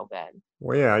a little bit.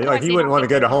 Well, yeah. Like Otherwise, you they wouldn't don't want to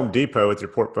get go the to Home Depot with your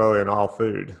portfolio and all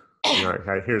food. point. Like,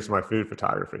 hey, here's my food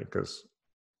photography, because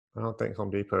I don't think Home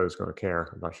Depot is going to care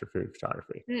about your food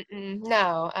photography.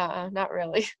 No, not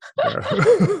really. Yeah.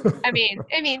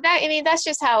 That's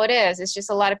just how it is. It's just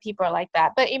a lot of people are like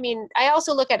that. But I mean, I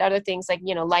also look at other things like,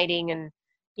 lighting and,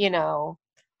 you know,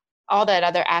 all that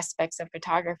other aspects of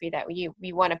photography that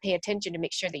we want to pay attention to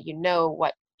make sure that you know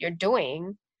what you're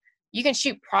doing. You can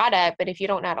shoot product, but if you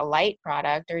don't know how to light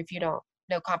product or if you don't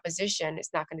know composition,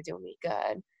 it's not going to do any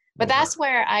good. But Yeah. that's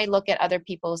where I look at other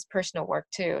people's personal work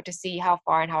too, to see how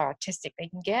far and how artistic they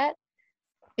can get.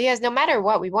 Because no matter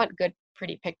what, we want good,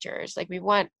 pretty pictures. Like we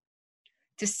want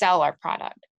to sell our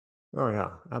product. Oh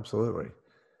yeah, absolutely.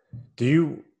 Do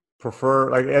you prefer,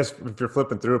 like, as if you're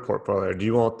flipping through a portfolio, do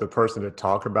you want the person to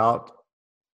talk about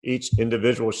each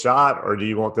individual shot, or do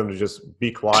you want them to just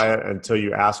be quiet until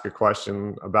you ask a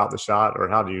question about the shot, or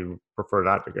how do you prefer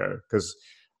that to go? Because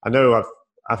I know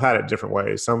I've had it different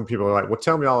ways. Some people are like, well,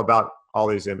 tell me all about all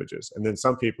these images, and then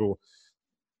some people,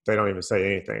 they don't even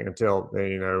say anything until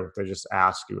they just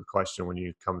ask you a question when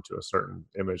you come to a certain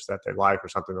image that they like or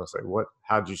something. They'll say,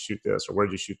 how did you shoot this, or where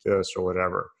did you shoot this, or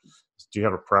whatever. Do you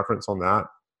have a preference on that?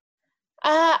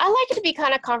 I like it to be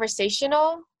kind of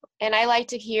conversational, and I like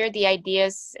to hear the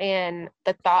ideas and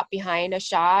the thought behind a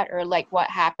shot, or like what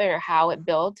happened or how it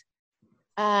built.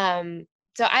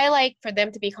 So I like for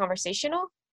them to be conversational,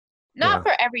 not Yeah.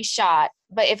 for every shot,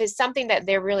 but if it's something that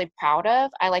they're really proud of,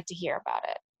 I like to hear about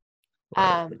it.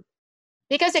 Right.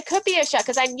 Because it could be a shot,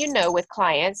 because with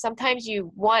clients, sometimes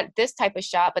you want this type of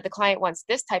shot, but the client wants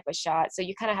this type of shot. So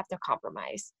you kind of have to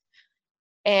compromise.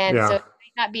 And so Yeah. it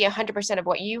might not be 100% of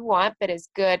what you want, but it's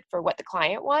good for what the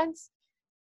client wants.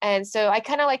 And so I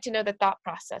kind of like to know the thought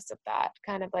process of that,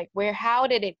 kind of like how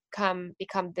did it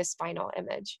become this final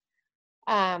image?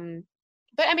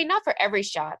 But I mean, not for every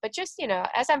shot, but just,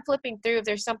 as I'm flipping through, if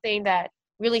there's something that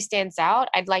really stands out,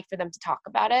 I'd like for them to talk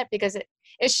about it because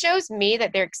it shows me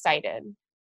that they're excited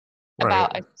Right.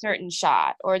 about a certain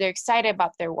shot or they're excited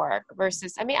about their work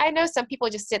versus, I mean, I know some people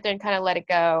just sit there and kind of let it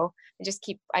go and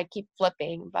I keep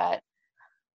flipping, but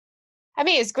I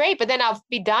mean, it's great, but then I'll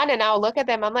be done and I'll look at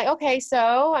them. I'm like, okay,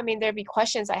 so, I mean, there'd be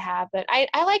questions I have, but I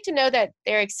like to know that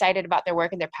they're excited about their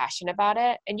work and they're passionate about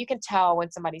it. And you can tell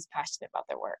when somebody's passionate about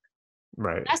their work.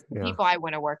 Right. That's the Yeah. people I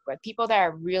want to work with, people that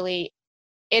are really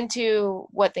into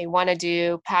what they want to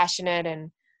do, passionate,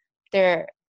 and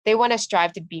they want to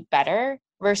strive to be better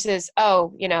versus,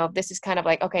 oh, this is kind of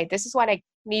like, okay, this is what I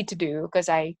need to do because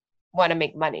I want to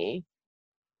make money.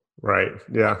 Right.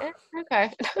 Yeah.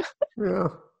 Okay. Yeah.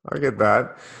 I get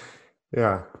that.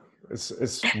 Yeah,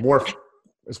 it's more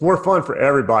fun for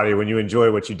everybody when you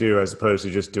enjoy what you do as opposed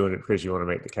to just doing it because you want to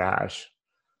make the cash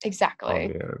on Exactly.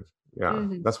 the end. Yeah,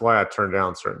 Hmm. that's why I turn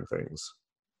down certain things,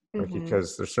 like Hmm.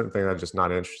 because there's certain things I'm just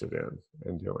not interested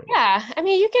in doing. Yeah, I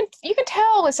mean, you can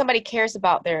tell when somebody cares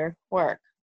about their work.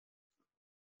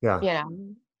 Yeah, You know, I I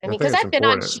mean, think because it's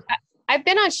important. I've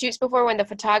been on shoots before when the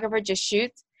photographer just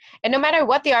shoots, and no matter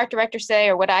what the art director say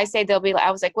or what I say, they'll be like,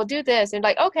 I was like, well, do this, and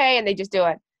like, okay, and they just do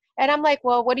it, and I'm like,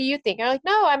 well, what do you think? And they're like,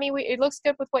 no, I mean, it looks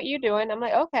good with what you're doing. I'm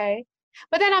like, okay,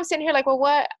 but then I'm sitting here like, well,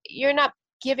 what? You're not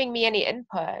giving me any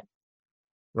input.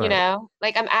 You Right. know,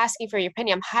 like I'm asking for your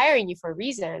opinion. I'm hiring you for a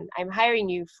reason. I'm hiring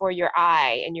you for your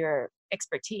eye and your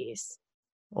expertise.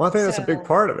 Well, I think that's a big So,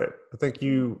 part of it. I think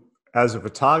you, as a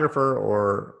photographer,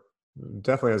 or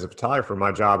definitely as a photographer,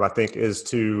 my job, I think, is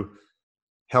to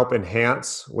help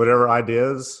enhance whatever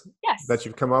ideas yes, that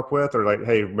you've come up with, or like,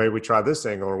 hey, maybe we try this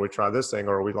angle, or we try this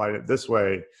angle, or we light it this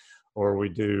way, or we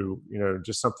do,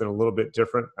 just something a little bit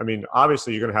different. I mean,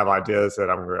 obviously, you're going to have ideas that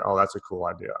I'm going to, oh, that's a cool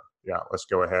idea. Yeah, let's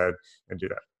go ahead and do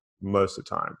that most of the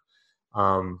time.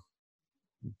 Um,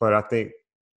 but I think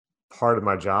part of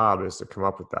my job is to come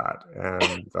up with that,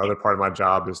 and the other part of my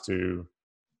job is to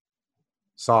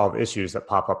solve issues that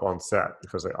pop up on set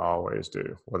because they always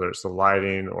do, whether it's the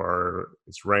lighting or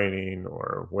it's raining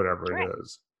or whatever right. it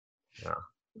is. Yeah.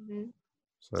 Hmm.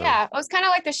 So Yeah, it was kind of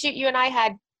like the shoot you and I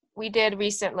had we did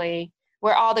recently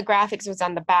where all the graphics was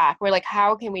on the back. We're like,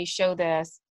 how can we show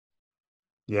this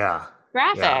yeah, yeah,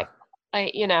 graphic?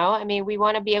 Like, you know, I mean, we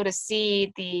want to be able to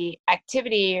see the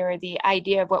activity or the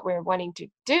idea of what we're wanting to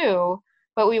do,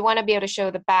 but we want to be able to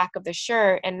show the back of the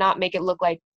shirt and not make it look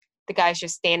like the guy's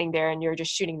just standing there and you're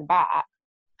just shooting the back.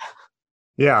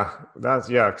 yeah. That's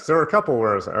yeah. Because there were a couple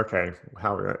where I was like, okay,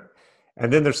 how?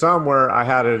 And then there's some where I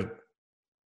had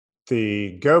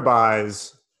the go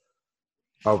bys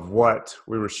of what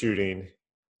we were shooting,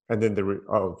 and then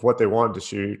of what they wanted to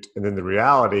shoot, and then the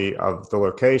reality of the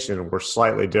location were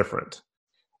slightly different.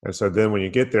 And so then when you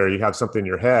get there, you have something in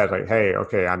your head like, hey,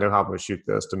 okay, I know how I'm going to shoot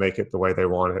this to make it the way they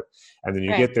want it. And then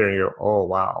you Right. get there and you go, oh,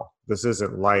 wow, this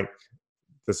isn't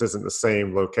the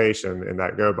same location in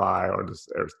that go by, or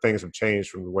things have changed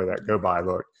from the way that go by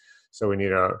looked. So we need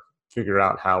to figure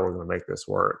out how we're going to make this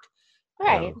work.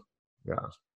 Right. And yeah,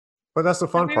 but that's the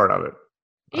So fun part of it,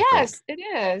 I think. yes, it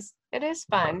is. It is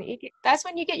Yeah, fun. That's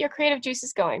when you get your creative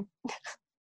juices going.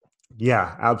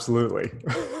 yeah, absolutely.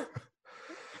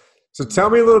 So tell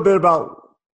me a Mhm. little bit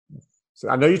about, so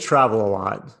I know you travel a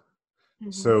lot.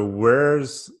 Mhm. So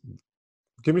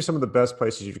give me some of the best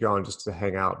places you've gone just to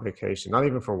hang out, vacation, not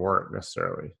even for work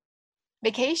necessarily.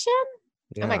 Vacation?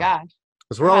 Oh my Yeah. gosh.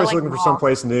 Because we're Oh, I always like looking them for all.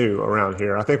 someplace new around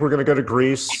here. I think we're going to go to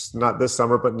Greece, not this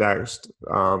summer, but next,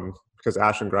 because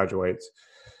Ashton graduates.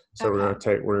 So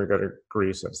Okay. we're going to go to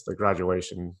Greece. That's the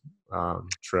graduation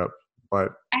trip.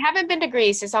 But I haven't been to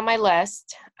Greece. It's on my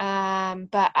list.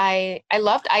 But I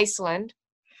loved Iceland.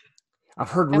 I've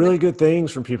heard I went. really good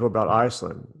things from people about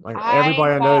Iceland. Like I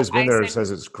everybody I know thought has been there Iceland says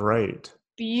was it's great.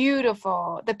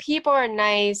 beautiful. The people are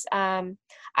nice.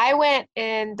 I went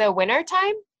in the winter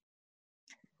time.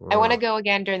 I want to Well, go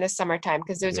again during the summertime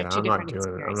because those are yeah, two different I'm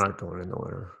experiences. not going in the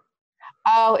winter.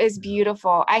 Oh, it's Yeah.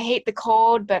 beautiful. I hate the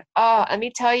cold, but let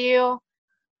me tell you,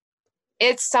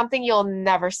 it's something you'll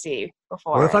never see Well,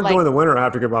 if before. I go Like, in the winter, I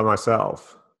have to go by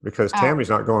myself because oh, Tammy's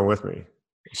not going with me.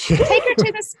 take her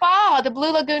to the spa. The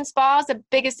Blue Lagoon Spa is the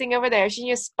biggest thing over there. She can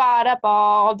just spa it up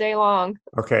all day long.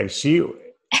 Okay, she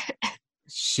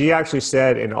actually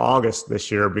said in August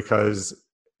this year, because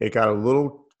it got a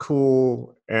little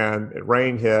cool and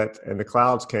rain hit and the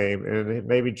clouds came and it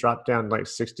maybe dropped down like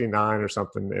 69 or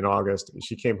something in August.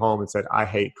 She came home and said, I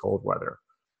hate cold weather.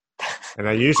 And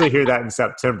I usually hear that in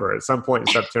September. At some point in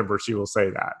September, she will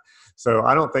say that. So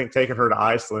I don't think taking her to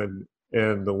Iceland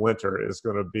in the winter is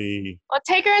going to be Well,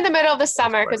 take her in the middle of the the best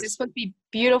summer because it's place. supposed to be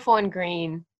beautiful and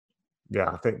green. Yeah,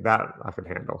 I think that I could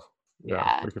handle. Yeah,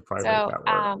 Yeah. we could probably make So, that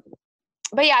work.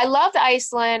 but yeah, I loved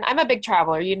Iceland. I'm a big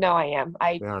traveler. You know I am.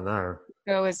 I Yeah, I know.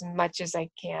 go as much as I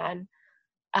can.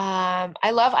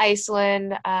 I love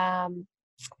Iceland.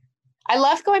 I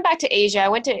love going back to Asia. I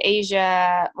went to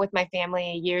Asia with my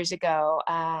family years ago,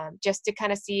 just to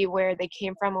kind of see where they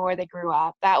came from and where they grew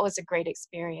up. That was a great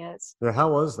experience. Yeah,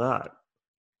 how was that?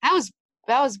 That was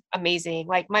that was amazing.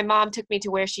 Like my mom took me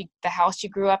to the house she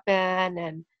grew up in,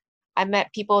 and I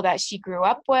met people that she grew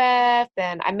up with,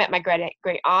 and I met my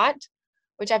great aunt,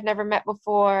 which I've never met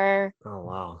before. Oh,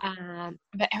 wow.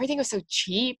 But everything was so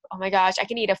cheap. Oh my gosh, I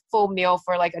can eat a full meal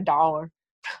for like $1,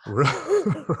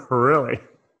 Really?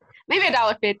 maybe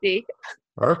 $1.50.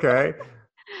 Okay.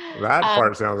 That Um,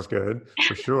 part sounds good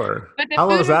for sure. but the How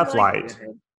long food was was that really flight?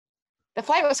 good. The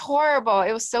flight was horrible.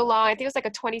 It was so long. I think it was like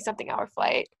a 20-something hour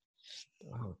flight.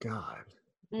 Oh God.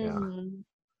 Yeah. Hmm.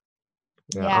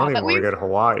 Yeah. I Yeah, don't even but want to go to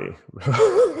Hawaii.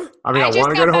 I mean, I I want just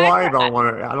to go got to back. Hawaii,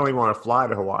 but I don't even want to fly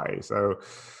to Hawaii. So,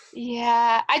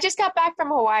 Yeah, I just got back from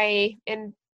Hawaii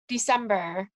in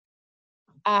December.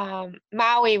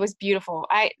 Maui was beautiful.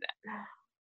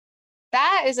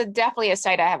 That is definitely a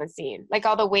sight I haven't seen. Like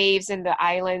all the waves and the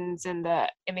islands and I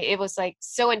mean, it was like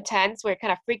so intense where it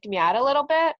kind of freaked me out a little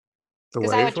bit the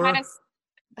because I waves would try to,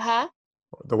 were huh?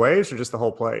 the waves or just the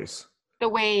whole place? The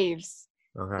waves.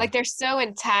 Okay. Like they're so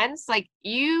intense. Like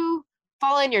you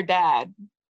fall in your dad.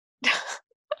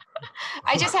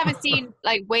 I just haven't seen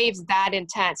like waves that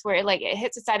intense where it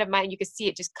hits the side of mine. You can see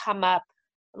it just come up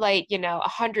like,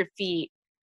 100 feet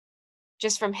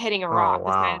just from hitting a Oh rock,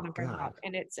 the side of wow. the God. rock.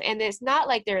 And it's not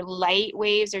like they're light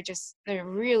waves, they're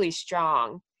really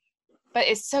strong. But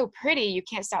it's so pretty, you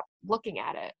can't stop looking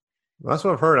at it. That's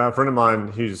what I've heard. A friend of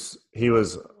mine, he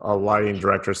was a lighting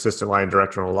director, assistant lighting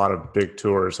director on a lot of big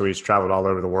tours. So he's traveled all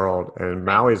over the world, and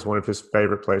Right. Maui is one of his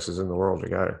favorite places in the world to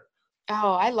go.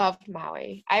 Oh, I loved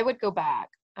Maui. I would go back.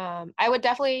 I would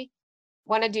definitely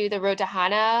want to do the road to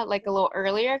Hana like a little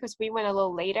earlier because we went a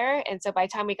little later. And so by the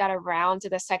time we got around to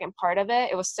the second part of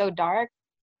it, it was so dark,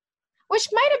 which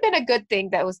might have been a good thing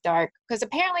that it was dark because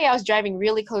apparently I was driving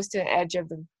really close to the edge of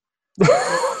the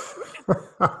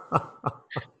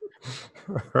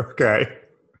Okay.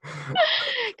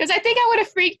 because I think I would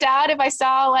have freaked out if I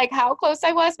saw like how close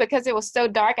I was because it was so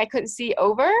dark I couldn't see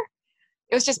over.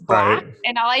 It was just black, Right.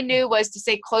 and all I knew was to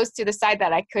stay close to the side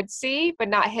that I could see, but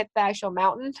not hit the actual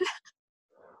mountain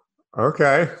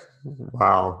Okay.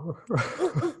 Wow.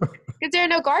 because there are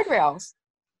no guardrails.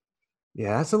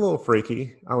 Yeah, that's a little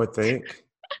freaky, I would think.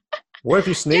 What if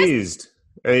you Just sneezed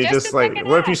and you just a just like, second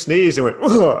what if you half. sneezed and went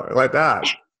 "Ugh," like that?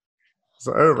 It's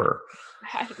over.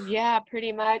 Yeah,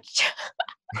 pretty much.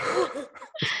 All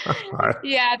right.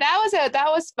 Yeah,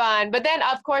 that was fun. But then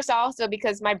of course also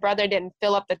because my brother didn't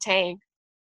fill up the tank.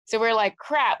 So we're like,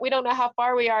 crap, we don't know how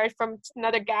far we are from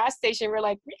another gas station. We're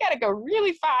like, we gotta go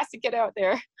really fast to get out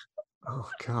there. Oh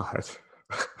God.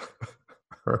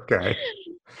 Okay.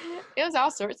 It was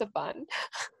all sorts of fun.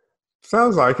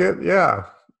 Sounds like it. Yeah.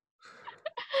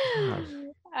 God.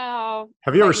 Oh,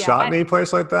 Have you ever but yeah, shot in any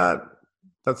place like that?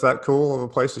 That's that cool of a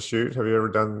place to shoot. Have you ever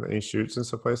done any shoots in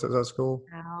some place that's cool?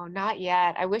 no, not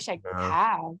yet. I wish I No.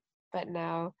 have, but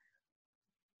no,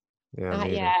 Yeah, not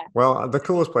me either. yet. Well, the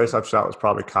coolest place I've shot was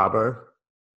probably Cabo.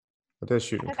 I did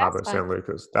shoot in Oh, that's Cabo fun. San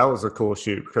Lucas. That was a cool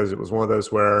shoot because it was one of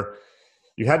those where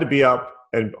you had to be up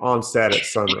and on set at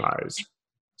sunrise.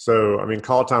 So, I mean,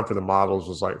 call time for the models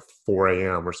was like 4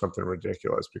 a.m. or something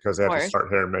ridiculous because they Of had to course.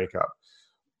 start hair and makeup.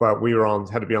 But we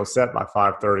had to be on set by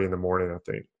 5:30 in the morning, I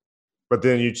think. But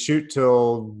then you'd shoot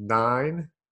till 9,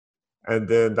 and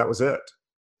then that was it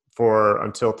for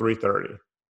until 3:30.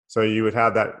 So you would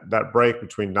have that break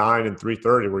between 9 and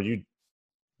 3:30 where you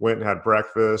went and had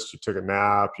breakfast, you took a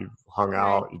nap, you hung Right.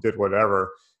 out, you did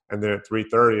whatever, and then at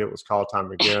 3:30 it was call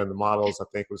time again. The models I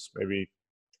think was maybe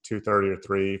 2:30 or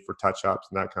 3 for touch ups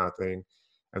and that kind of thing,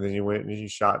 and then you went and you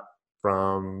shot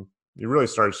from you really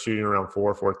started shooting around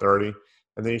 4:30,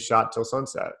 and then you shot till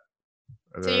sunset,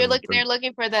 and So then they're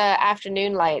looking for the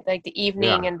afternoon light, like the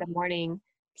evening yeah. and the morning,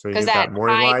 So you because get that that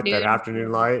morning high light, that noon.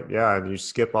 afternoon light, yeah, and you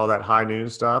skip all that high noon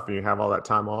stuff, and you have all that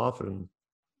time off, and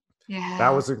Yeah. that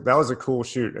was a cool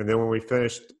shoot. And then when we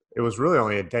finished, it was really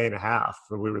only a day and a half,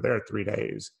 but we were there 3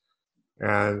 days.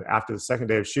 And after the second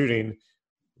day of shooting,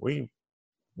 we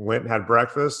went and had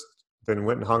breakfast, then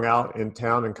went and hung out in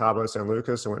town in Cabo San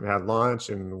Lucas, and went and had lunch,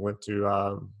 and went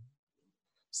to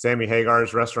Sammy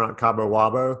Hagar's restaurant, Cabo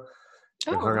Wabo,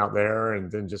 and hung Oh. out there,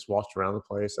 and then just walked around the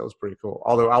place. That was pretty cool.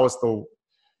 Although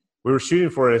we were shooting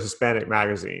for a Hispanic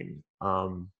magazine.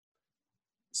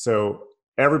 So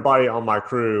everybody on my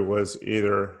crew was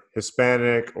either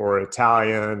Hispanic or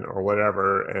Italian or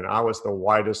whatever, and I was the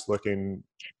whitest looking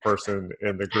person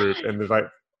in the group. And there's like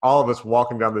all of us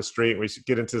walking down the street, and we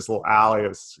get into this little alley.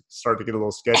 It started to get a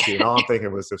little sketchy, and all I'm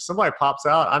thinking was, if somebody pops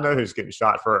out, I know who's getting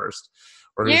shot first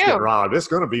or who's getting You. robbed. It's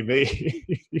going to be me.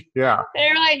 Yeah,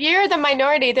 They're like, you're the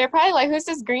minority. They're probably like, who's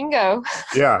this gringo?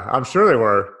 yeah, I'm sure they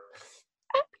were.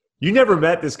 You never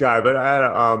met this guy, but I had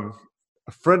a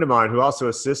friend of mine who also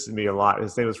assisted me a lot.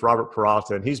 His name is Robert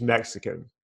Peralta, and he's Mexican.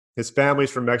 His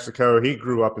family's from Mexico. He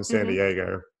grew up in San Hmm.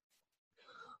 Diego,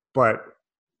 but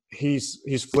he's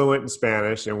fluent in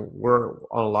Spanish, and we're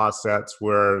on a lot of sets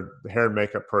where the hair and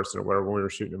makeup person, or where when we were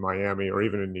shooting in Miami or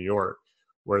even in New York,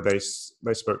 where they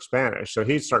spoke Spanish. So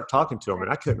he'd start talking to him,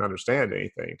 and I couldn't understand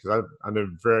anything because I knew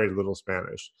very little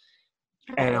Spanish.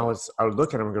 And Right. I would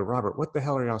look at him and go, Robert, what the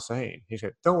hell are y'all saying? He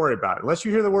said, don't worry about it. Unless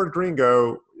you hear the word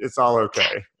gringo, it's all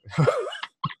okay. I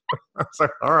was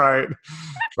like, all right.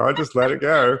 So I just let it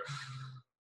go.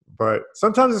 But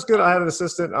sometimes it's good. I had an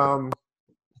assistant. Don't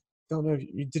know.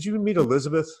 Did you meet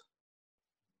Elizabeth,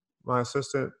 my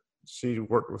assistant? She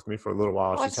worked with me for a little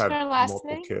while. She's What's had her last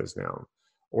multiple name? kids now.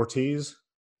 Ortiz?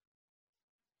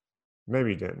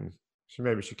 Maybe you didn't.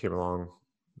 Maybe she came along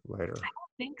later. I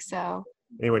think so.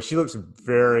 Anyway, she looks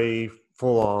very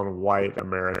full-on white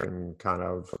American kind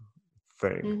of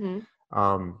thing.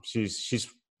 She's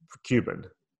Cuban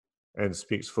and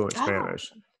speaks fluent Oh,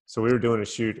 Spanish. So we were doing a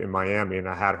shoot in Miami, and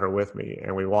I had her with me.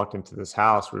 And we walked into this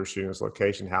house. We were shooting this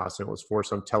location house, and it was for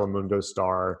some Telemundo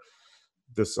star,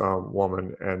 this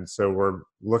woman. And so we're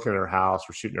looking at her house.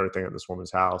 We're shooting everything at this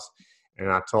woman's house. And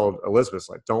I told Elizabeth,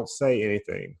 like, don't say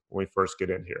anything when we first get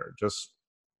in here.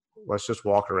 Let's just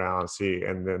walk around and see.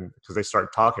 And then, because they started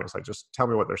talking, it's like, just tell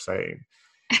me what they're saying.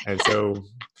 And so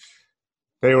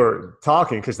they were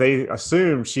talking because they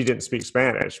assumed she didn't speak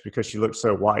Spanish because she looked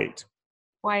so white.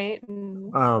 white.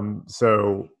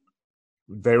 So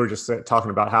they were just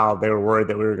talking about how they were worried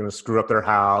that we were going to screw up their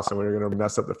house and we were going to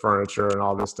mess up the furniture and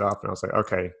all this stuff. And I was like,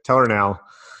 okay, tell her now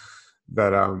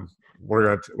that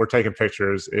we're taking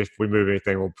pictures. If we move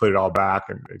anything, we'll put it all back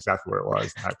and exactly where it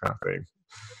was, that kind of thing.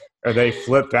 And they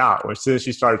flipped out. As soon as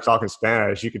she started talking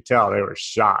Spanish, you could tell they were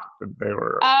shocked. They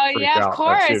were freaked Of out that she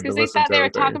course, had because been they listening thought to they were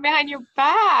everything. talking behind your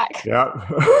back. Yep.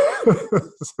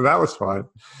 So that was fun.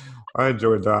 I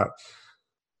enjoyed that.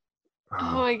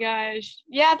 Oh my gosh.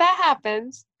 Yeah, that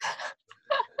happens.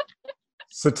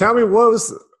 So tell me, what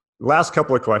was last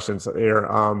couple of questions here?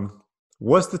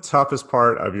 What's the toughest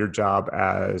part of your job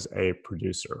as a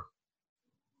producer?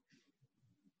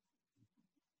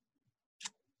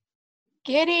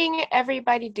 Getting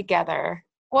everybody together.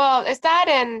 Well, it's that,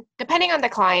 and depending on the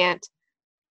client,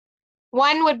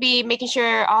 one would be making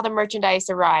sure all the merchandise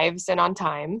arrives and on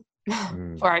time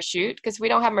for our shoot, because we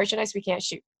don't have merchandise, we can't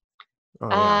shoot. Oh,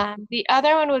 yeah. The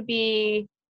other one would be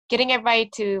getting everybody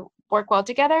to work well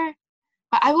together.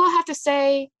 But I will have to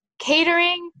say,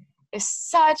 catering is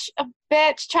such a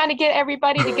bitch, trying to get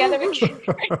everybody together with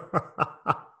catering.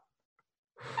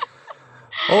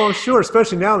 Oh, I'm sure,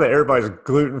 especially now that everybody's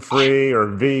gluten-free or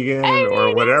vegan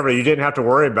or whatever. You didn't have to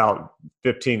worry about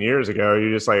 15 years ago.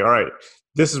 You're just like, all right,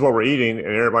 this is what we're eating. And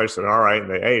everybody said, all right,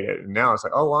 and they ate it. And now it's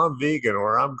like, oh, I'm vegan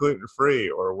or I'm gluten-free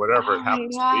or whatever it Oh my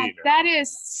happens to God, be now. that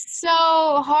is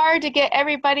so hard to get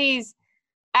everybody's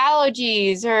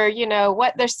allergies or,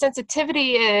 what their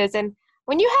sensitivity is. And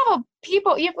when you have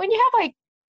when you have like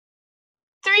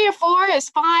 3 or 4 is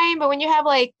fine, but when you have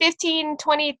like 15,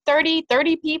 20,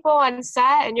 30 people on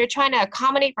set and you're trying to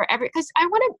accommodate for because I'm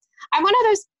one of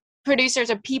those producers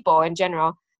or people in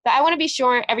general that I want to be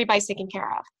sure everybody's taken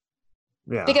care of.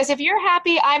 Yeah. Because if you're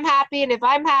happy, I'm happy, and if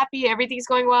I'm happy, everything's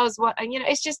going well as well. And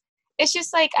it's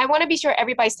just like I want to be sure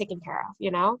everybody's taken care of,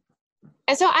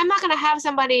 And so I'm not gonna have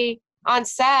somebody on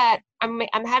set. I'm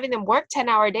having them work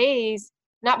 10-hour days,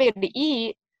 not be able to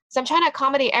eat. So I'm trying to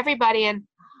accommodate everybody. And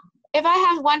if I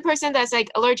have one person that's like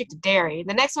allergic to dairy,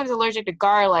 the next one's allergic to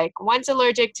garlic, one's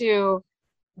allergic to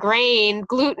grain,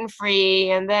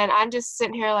 gluten-free, and then I'm just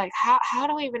sitting here like, how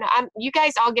do we even? You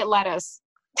guys all get lettuce.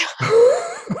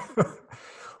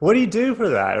 What do you do for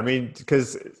that? I mean,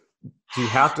 because do you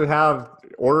have to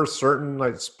order certain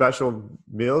like special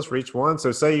meals for each one?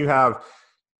 So say you have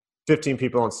 15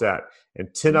 people on set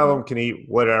and 10 of them can eat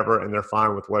whatever and they're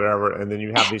fine with whatever. And then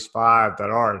you have these 5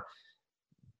 that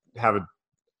have a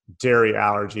dairy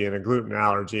allergy and a gluten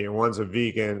allergy and one's a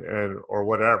vegan or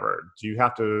whatever. Do you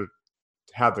have to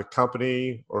have the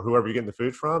company or whoever you're getting the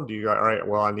food from? Do you go, all right,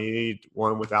 well, I need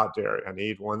one without dairy. I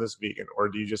need one that's vegan. Or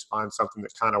do you just find something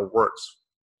that kind of works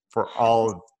for all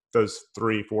of those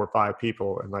 3, 4, 5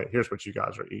 people? And like, here's what you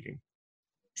guys are eating.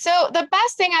 So the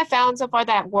best thing I found so far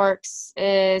that works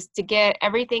is to get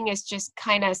everything is just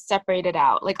kind of separated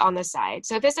out, like on the side.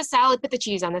 So if it's a salad, put the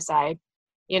cheese on the side.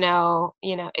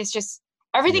 It's just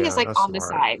everything is like that's on the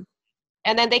smart. side.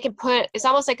 And then they can it's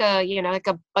almost like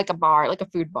a bar, like a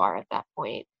food bar at that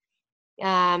point.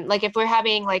 Like if we're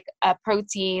having like a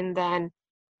protein, then,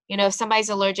 if somebody's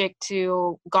allergic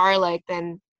to garlic,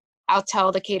 then I'll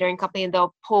tell the catering company and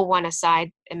they'll pull one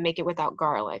aside and make it without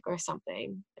garlic or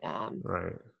something.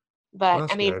 Right. But Well,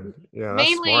 that's I mean, good. Yeah, that's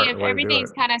mainly smart if way to do it.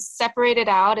 everything's kind of separated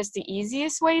out, is the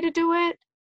easiest way to do it.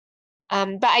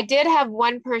 But I did have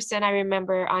one person I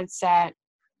remember on set,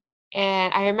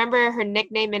 and I remember her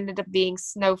nickname ended up being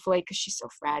Snowflake because she's so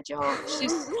fragile.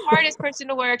 She's the hardest person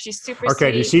to work. She's super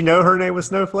Okay, did sweet. she know her name was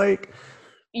Snowflake?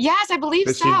 Yes, I believe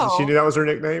Did she so. knew that was her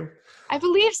nickname? I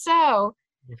believe so.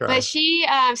 Okay. But she,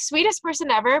 sweetest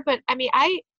person ever. But I mean,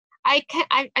 I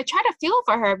try to feel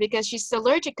for her because she's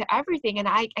allergic to everything, and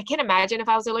I can't imagine if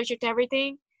I was allergic to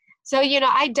everything. So,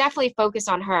 I definitely focus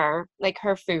on her, like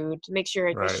her food, to make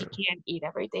sure that Right. she can't eat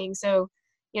everything. So,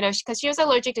 because she was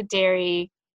allergic to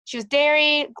dairy. She was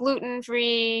dairy, gluten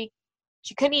free.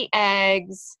 She couldn't eat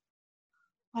eggs.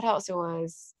 What else it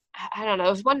was? I don't know.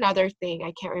 It was one other thing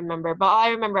I can't remember. But all I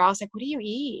remember, I was like, "What do you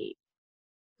eat?"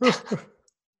 Yeah.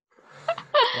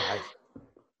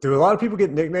 Do a lot of people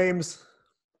get nicknames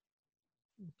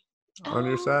on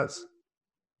your Um, sets?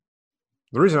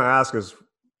 The reason I ask is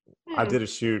I hmm. did a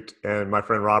shoot and my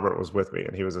friend Robert was with me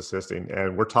and he was assisting.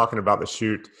 And we're talking about the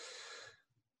shoot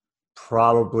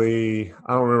probably,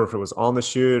 I don't remember if it was on the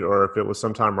shoot or if it was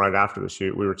sometime right after the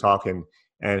shoot. We were talking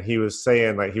and he was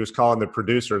saying, like, he was calling the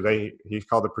producer, he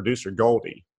called the producer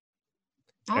Goldie,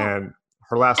 Oh, and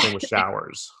her last name was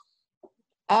Showers.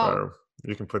 oh, So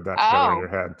you can put that together in oh, your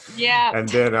head. yeah. And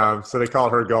then, so they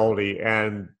called her Goldie,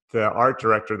 and the art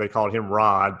director, they called him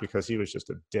Rod because he was just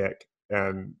a dick.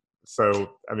 And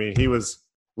so, I mean, he was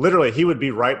literally, he would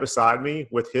be right beside me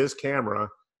with his camera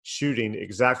shooting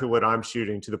exactly what I'm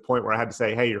shooting, to the point where I had to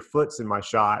say, "Hey, your foot's in my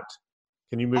shot.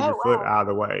 Can you move Oh, your foot wow. out of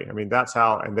the way?" I mean, that's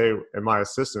how, and my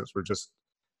assistants were just,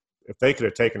 if they could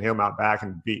have taken him out back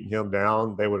and beaten him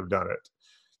down, they would have done it,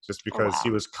 just Oh, because he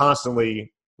wow. was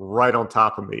constantly right on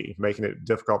top of me, making it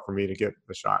difficult for me to get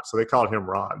the shot. So they called him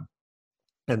Rod.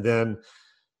 And then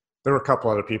there were a couple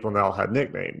other people and they all had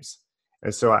nicknames.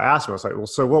 And so I asked him, I was like, "Well,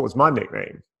 so what was my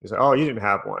nickname?" He said, "Oh, you didn't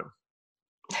have one."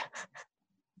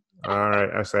 All right.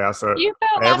 I said, You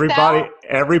felt left everybody, out?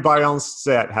 everybody on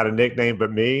set had a nickname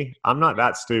but me. I'm not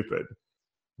that stupid.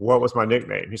 What was my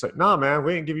nickname? He's like, "No, man,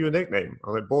 we didn't give you a nickname." I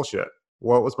was like, "Bullshit.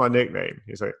 What was my nickname?"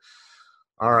 He's like,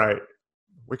 "All right,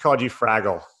 we called you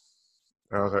Fraggle."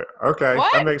 And I was like, "Okay, that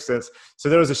What? makes sense." So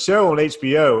there was a show on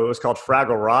HBO. It was called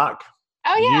Fraggle Rock,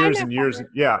 Oh, yeah, I years know and years, Frogger.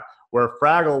 yeah, where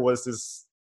Fraggle was this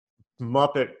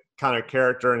Muppet kind of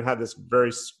character and had this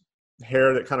very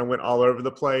hair that kind of went all over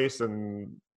the place,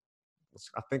 and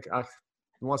I think I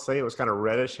want to say it was kind of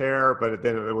reddish hair, but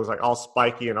then it was like all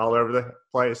spiky and all over the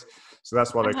place. So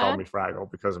that's why they called Uh-huh. me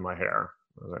Fraggle, because of my hair.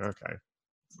 I was like, okay,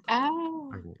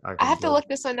 Oh. I I can have to get, look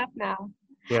this one up now.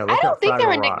 yeah, I look don't up think there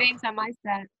Fraggle were Rock. nicknames on my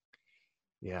set.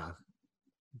 Yeah,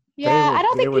 Yeah, I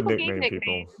don't they think would people gave nickname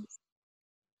people. nicknames.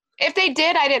 If they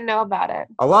did, I didn't know about it.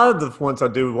 A lot of the ones I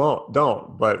do won't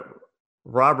don't, but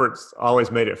Robert's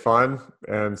always made it fun,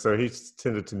 and so he's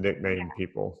tended to nickname Yeah.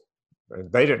 people. And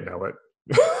they didn't know it,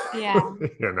 Yeah.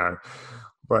 you know.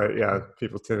 But yeah,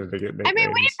 people tended to get I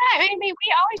mean, nicknames.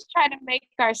 we always try to make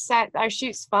our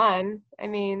shoots fun. I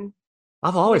mean,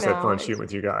 I've always had fun shooting it's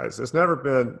with you guys. It's never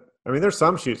been. I mean, there's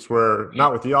some shoots where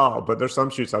not with y'all, but there's some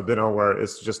shoots I've been on where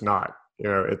it's just not. You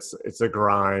know, it's a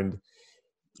grind.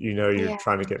 You know, you're yeah,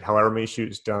 trying to get however many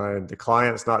shoots done. The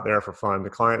client's not there for fun. The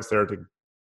client's there to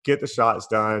get the shots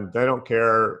done. They don't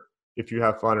care if you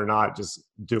have fun or not. Just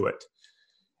do it,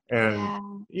 and yeah.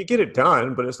 you get it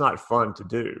done. But it's not fun to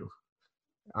do.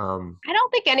 I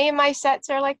don't think any of my sets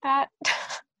are like that.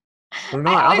 They're I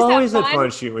not. I've always have always had fun.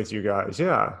 fun shooting with you guys.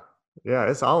 Yeah, yeah.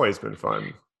 It's always been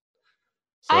fun.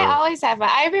 I So, always have fun.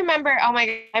 I remember, oh my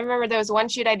God, I remember there was one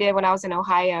shoot I did when I was in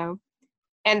Ohio,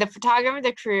 and the photographer,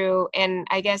 the crew, and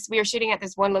I guess we were shooting at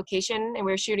this one location, and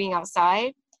we were shooting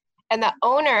outside, and the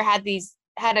owner had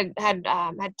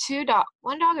two dog,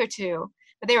 one dog or two,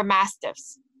 but they were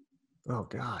mastiffs. oh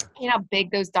God, You know how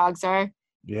big those dogs are?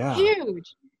 yeah.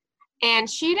 Huge. And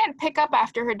she didn't pick up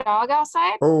after her dog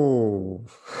outside. Oh.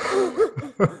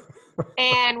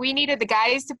 And we needed the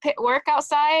guys to work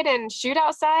outside and shoot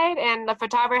outside. And the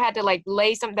photographer had to like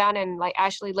lay some down and like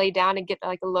actually lay down and get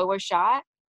like a lower shot.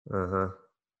 Uh-huh.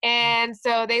 And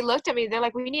so they looked at me. They're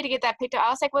like, "We need to get that picked up." I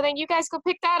was like, "Well, then you guys go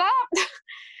pick that up."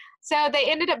 So they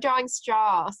ended up drawing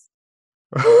straws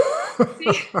to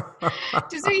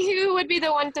see who would be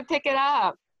the one to pick it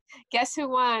up. Guess who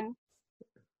won?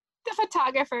 The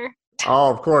photographer. Oh,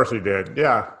 of course he did.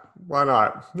 Yeah. Why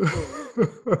not?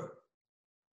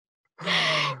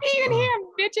 You can hear him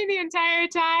bitching the entire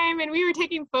time, and we were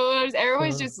taking photos.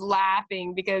 Everyone's just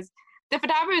laughing because the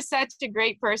photographer is such a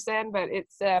great person, but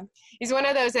he's one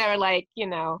of those that are like,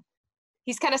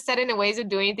 he's kind of set in the ways of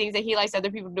doing things that he likes other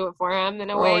people to do it for him in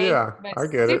a Oh way, yeah, but I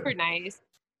get it. super nice.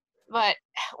 But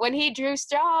when he drew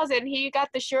straws and he got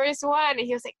the shortest one, and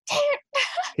he was like, "Damn it."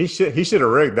 He should have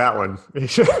rigged that one. He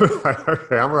should have like,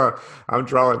 okay, I'm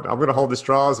gonna hold the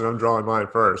straws and I'm drawing mine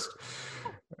first.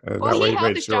 And Well, that way he he held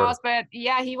made the straws, sure. but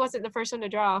yeah, he wasn't the first one to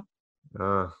draw.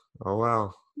 Uh, oh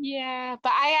wow. Yeah,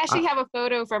 but I actually I, have a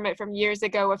photo from it from years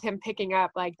ago of him picking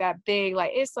up like that big,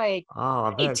 like it's like oh, I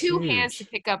you bet need it's two hands to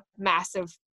huge. pick up the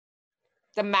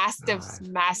mastiff's God.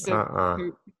 massive Uh-uh.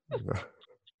 poop.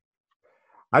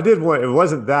 I did one. It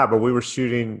wasn't that, but we were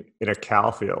shooting in a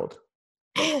cow field,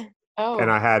 and Oh,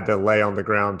 I had to lay on the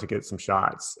ground to get some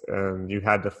shots. And you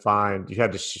had to find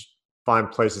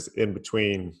places in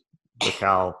between the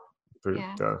cow poop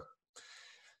yeah.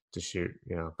 to shoot.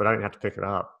 Yeah, but I didn't have to pick it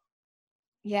up.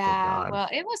 Thank Yeah, God. well,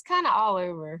 it was kind of all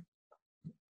over.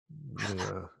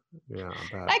 Yeah, yeah, I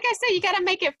bet. Like I said, you got to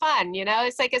make it fun, you know?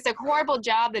 It's like it's a horrible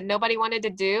job that nobody wanted to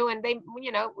do, and we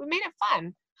made it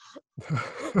fun.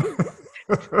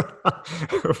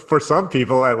 For some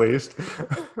people, at least.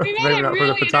 We made Maybe it not for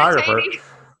the really photographer.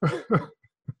 entertaining.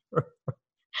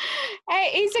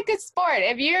 Hey, it's a good sport.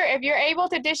 If you're able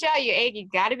to dish out your egg, you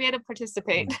got to be able to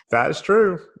participate. That is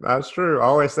true. That's true. I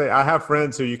always say I have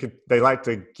friends who they like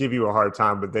to give you a hard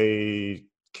time, but they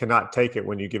cannot take it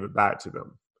when you give it back to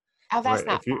them. Oh, Right. that's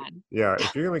not fun.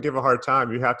 If you're going to give a hard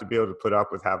time, you have to be able to put up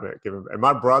with having it given. And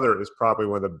my brother is probably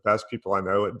one of the best people I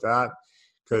know at that,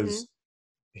 Hmm. because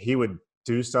he would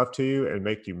do stuff to you and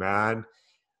make you mad,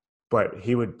 but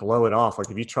he would blow it off. Like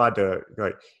if you tried to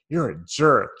like, you're a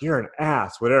jerk, you're an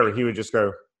ass, whatever, he would just go,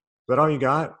 "Is that all you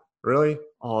got? Really?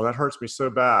 Oh, that hurts me so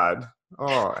bad."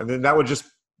 Oh, and then that would just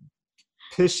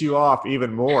piss you off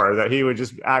even more, that he would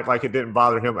just act like it didn't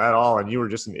bother him at all, and you were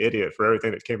just an idiot for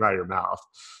everything that came out of your mouth.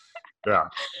 Yeah.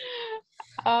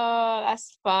 Oh,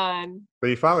 that's fun. But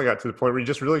you finally got to the point where you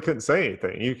just really couldn't say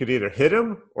anything. You could either hit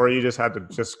him or you just had to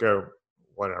just go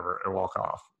whatever and walk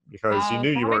off, because you Oh,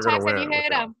 knew so you how many weren't going to times have you win with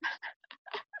hit him. them?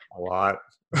 A lot.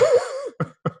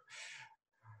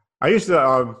 I used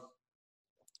to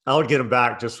I would get him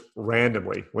back just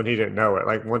randomly when he didn't know it.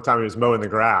 Like one time he was mowing the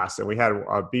grass and we had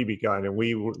a BB gun, and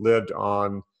we lived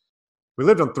on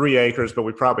 3 acres, but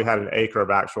we probably had an acre of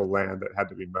actual land that had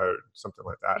to be mowed, something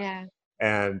like that. Yeah.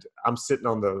 And I'm sitting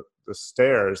on the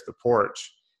stairs, the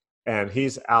porch, and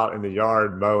he's out in the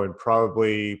yard mowing,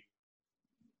 probably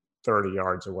 30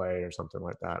 yards away or something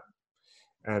like that.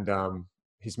 And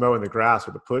he's mowing the grass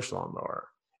with a push lawnmower.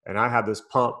 And I had this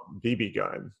pump BB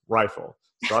gun rifle.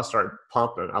 So I started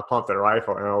pumping. I pumped that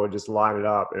rifle and I would just line it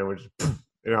up and it would just,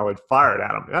 and I would fire it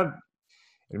at him.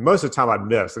 And most of the time I'd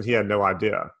miss and he had no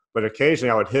idea. But occasionally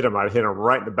I would hit him. I'd hit him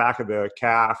right in the back of the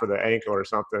calf or the ankle or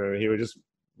something. And he would just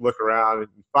look around and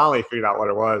finally figured out what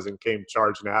it was and came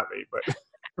charging at me.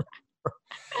 But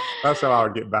that's how I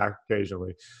would get back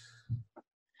occasionally.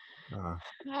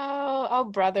 Oh,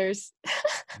 brothers.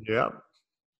 Yeah.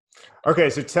 Okay,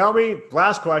 so tell me,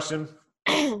 last question.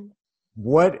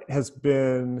 What has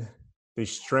been the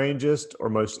strangest or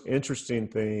most interesting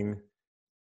thing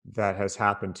that has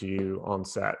happened to you on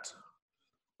set?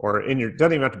 Or doesn't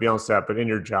even have to be on set, but in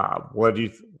your job.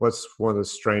 What's one of the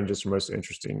strangest or most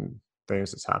interesting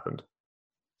things that's happened?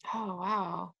 Oh,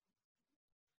 wow.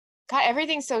 God,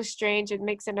 everything's so strange. It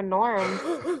makes it a norm.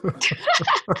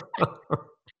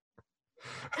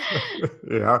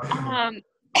 Yeah. Um,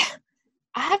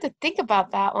 I have to think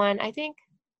about that one. I think,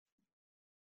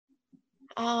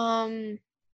 um,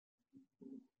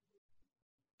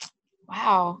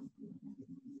 wow.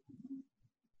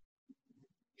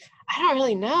 I don't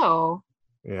really know.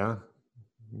 Yeah.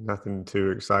 Nothing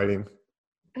too exciting.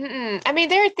 I mean,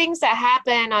 there are things that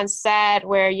happen on set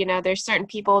where, there's certain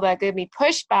people that give me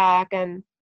pushback and,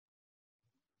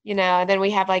 and then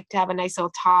we have like to have a nice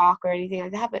little talk or anything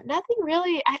like that, but nothing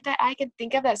really that I can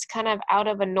think of that's kind of out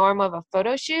of a norm of a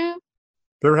photo shoot. Have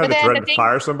you ever had But to then threaten the to thing,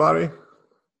 fire somebody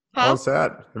huh? on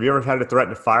set? Have you ever had to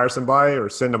threaten to fire somebody or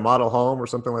send a model home or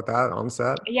something like that on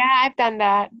set? Yeah, I've done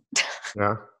that.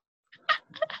 Yeah.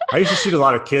 I used to shoot a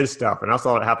lot of kids stuff, and I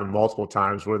saw it happen multiple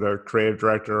times where the creative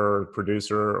director or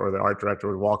producer or the art director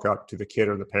would walk up to the kid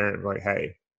or the parent and be like,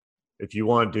 "Hey, if you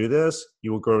want to do this,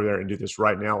 you will go over there and do this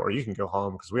right now, or you can go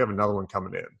home because we have another one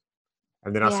coming in."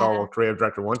 And then I saw Yeah. a creative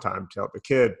director one time tell the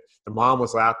kid, the mom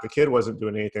was laughing. The kid wasn't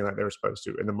doing anything like they were supposed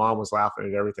to, and the mom was laughing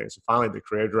at everything. So finally, the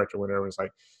creative director went over and was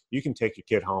like, "You can take your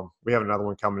kid home. We have another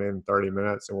one coming in 30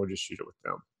 minutes, and we'll just shoot it with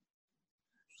them."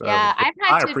 So Yeah, I've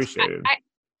had I to appreciated it.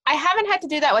 I haven't had to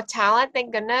do that with talent,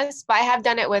 thank goodness, but I have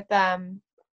done it with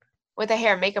a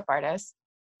hair and makeup artist.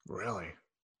 Really?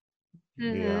 Yeah.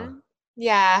 Mm-hmm.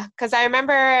 Yeah, because I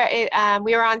remember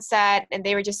we were on set and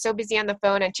they were just so busy on the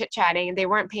phone and chit-chatting and they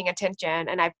weren't paying attention.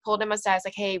 And I pulled them aside, I was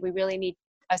like, hey, we really need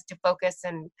us to focus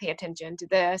and pay attention to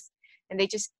this. And they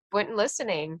just weren't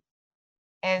listening.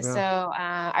 And so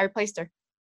Yeah. I replaced her,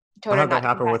 I told her had that not to come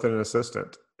happen back. with an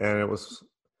assistant, and it was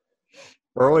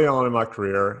early on in my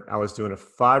career. I was doing a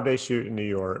 5-day shoot in New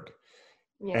York,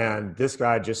 Yeah. and this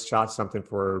guy just shot something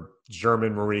for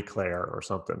German Marie Claire or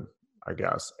something, I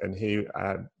guess. And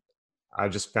I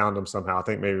just found him somehow. I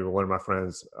think maybe one of my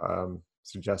friends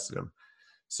suggested him.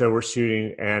 So we're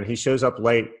shooting, and he shows up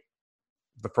late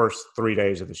the first 3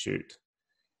 days of the shoot.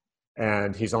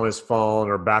 And he's on his phone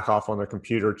or back off on the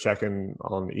computer checking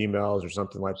on emails or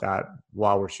something like that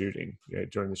while we're shooting,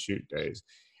 during the shoot days.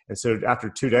 And so after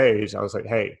 2 days, I was like,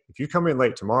 hey, if you come in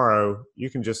late tomorrow, you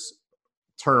can just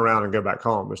turn around and go back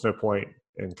home. There's no point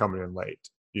in coming in late.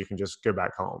 You can just go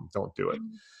back home. Don't do it.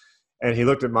 And he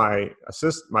looked at my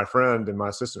friend and my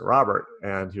assistant, Robert,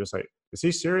 and he was like, is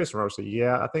he serious? And Robert said,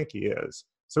 yeah, I think he is.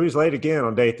 So he's late again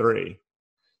on day 3.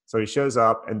 So he shows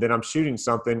up, and then I'm shooting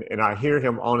something, and I hear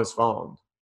him on his phone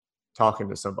talking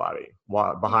to somebody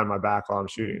while behind my back while I'm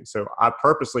shooting. So I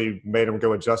purposely made him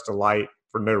go adjust a light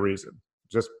for no reason,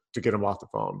 just to get him off the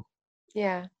phone.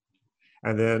 Yeah.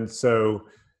 And then so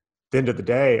the end of the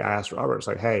day, I asked Robert, it's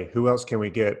like, hey, who else can we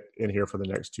get in here for the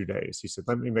next 2 days? He said,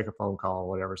 let me make a phone call or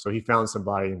whatever. So he found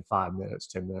somebody in 5 minutes,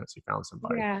 10 minutes, he found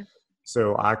somebody. Yeah.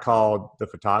 So I called the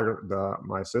photographer,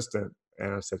 my assistant,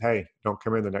 and I said, hey, don't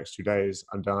come in the next 2 days.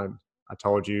 I'm done. I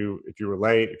told you if you were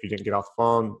late, if you didn't get off the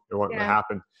phone, it wasn't going to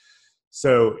happen.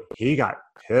 So he got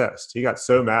pissed. He got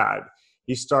so mad.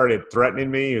 He started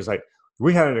threatening me. He was like,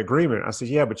 we had an agreement. I said,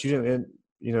 yeah, but you didn't,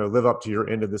 live up to your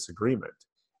end of this agreement.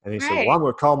 And he said, well, I'm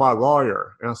going to call my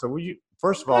lawyer. And I said, well,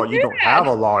 first of all, you don't have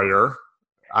a lawyer.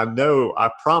 I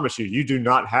promise you, you do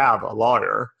not have a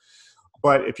lawyer.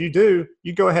 But if you do,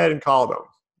 you go ahead and call them.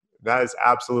 That is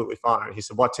absolutely fine. He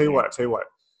said, well, I'll tell you what,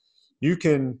 you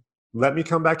can let me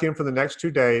come back in for the next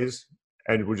 2 days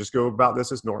and we'll just go about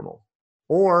this as normal.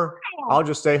 Or I'll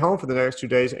just stay home for the next 2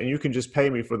 days and you can just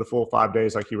pay me for the full 5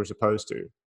 days like you were supposed to.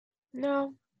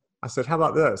 No. I said, how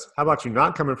about this? How about you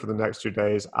not come in for the next 2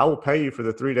 days? I will pay you for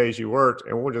the 3 days you worked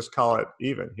and we'll just call it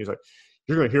even. He's like,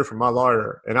 you're going to hear from my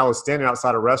lawyer. And I was standing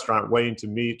outside a restaurant waiting to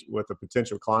meet with a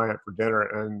potential client for dinner.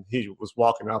 And he was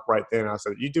walking up right then. I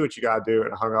said, you do what you got to do.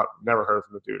 And I hung up, never heard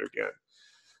from the dude again.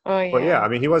 Oh, yeah. But yeah, I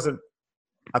mean,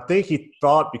 I think he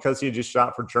thought because he had just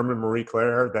shot for German Marie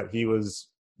Claire that he was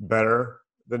better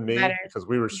than me because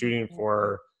we were shooting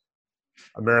for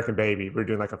American Baby. We were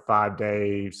doing like a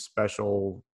 5-day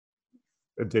special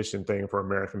edition thing for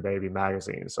American Baby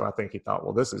magazine. So I think he thought,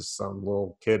 well, this is some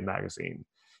little kid magazine.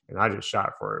 And I just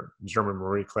shot for German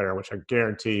Marie Claire, which I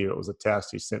guarantee you it was a test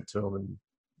he sent to him and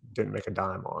didn't make a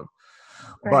dime on.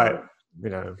 Right.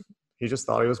 But, he just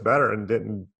thought he was better and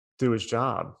didn't do his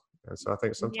job. And so I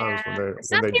think sometimes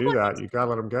when they do that, you got to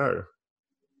let them go.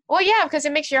 Well, yeah, because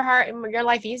it makes your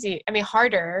life easy. I mean,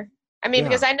 harder. I mean,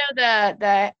 because I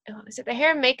know is it the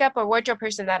hair and makeup or wardrobe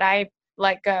person that I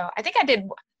let go? I think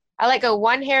I let go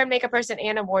one hair and makeup person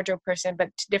and a wardrobe person, but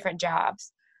 2 different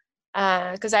jobs.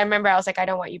 Because I remember I was like, I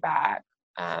don't want you back.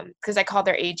 Because I called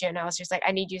their agent. I was just like,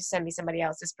 I need you to send me somebody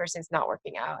else. This person's not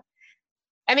working out.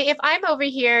 I mean, if I'm over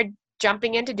here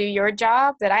jumping in to do your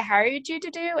job that I hired you to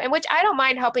do, and which I don't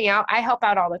mind helping out. I help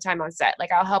out all the time on set.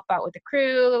 Like I'll help out with the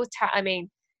crew.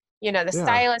 The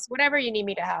stylist, whatever you need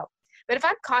me to help. But if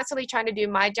I'm constantly trying to do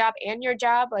my job and your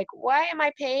job, like, why am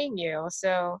I paying you?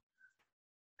 So.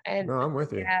 And no, I'm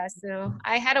with you. Yeah, so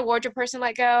I had a wardrobe person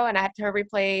let go and I had her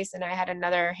replaced, and I had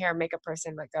another hair and makeup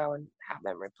person let go and have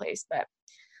them replaced. But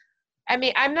I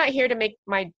mean, I'm not here to make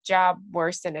my job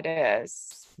worse than it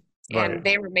is. Right. And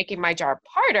they were making my job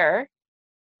harder.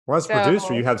 Well, as a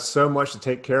producer, you have so much to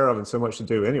take care of and so much to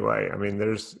do anyway. I mean,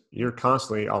 you're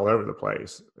constantly all over the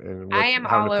place. And I am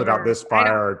having all to put over. out this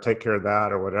fire or take care of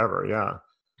that or whatever. Yeah.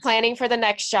 Planning for the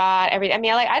next shot, everything. I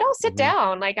mean, I don't sit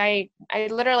down. Like I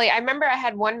literally, I remember I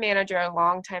had one manager a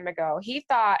long time ago. He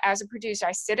thought as a producer,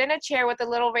 I sit in a chair with a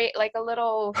little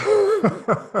little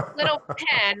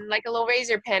pen, like a little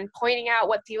razor pen, pointing out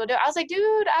what people do. I was like,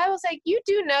 dude, you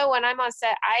do know when I'm on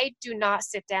set, I do not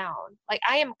sit down. Like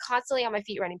I am constantly on my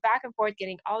feet, running back and forth,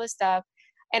 getting all this stuff,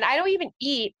 and I don't even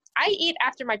eat. I eat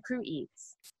after my crew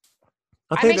eats.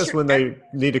 I think that's when they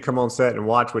need to come on set and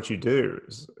watch what you do.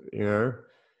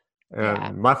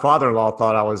 And my father-in-law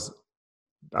thought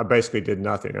I basically did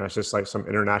nothing. I was just like some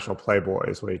international playboy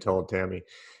is what he told Tammy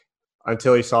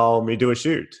until he saw me do a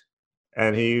shoot.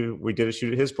 And we did a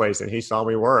shoot at his place and he saw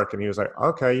me work and he was like,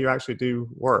 okay, you actually do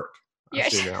work. I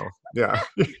see now. Yeah.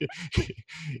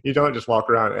 You don't just walk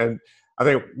around. And I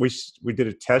think we did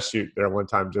a test shoot there one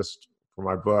time just for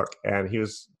my book. And he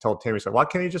told Tammy, so why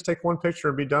can't you just take one picture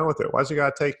and be done with it? Why's he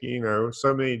got to take,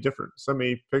 so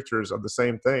many pictures of the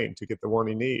same thing to get the one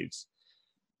he needs?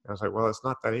 And I was like, well, it's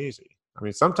not that easy. I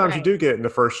mean, sometimes you do get it in the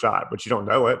first shot, but you don't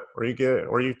know it, or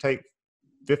you take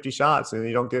 50 shots and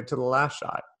you don't get to the last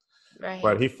shot. Right.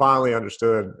 But he finally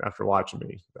understood after watching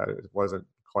me that it wasn't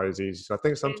quite as easy. So I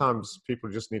think sometimes people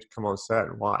just need to come on set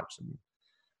and watch and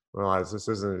realize this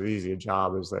isn't as easy a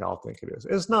job as they all think it is.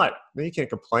 It's not. You can't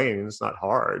complain. It's not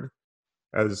hard,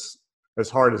 as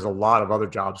hard as a lot of other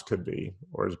jobs could be,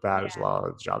 or as bad as a lot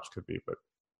of jobs could be. But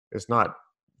it's not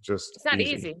just It's not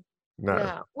easy. No.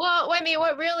 No. Well, I mean,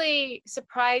 what really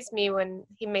surprised me when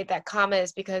he made that comment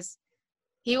is because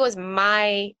he was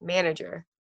my manager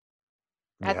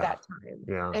at that time.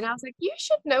 Yeah. And I was like, you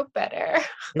should know better.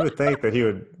 You would think that he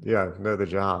would, know the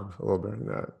job a little better than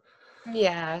that.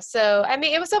 Yeah. So, I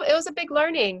mean, it was a big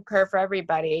learning curve for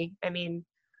everybody. I mean,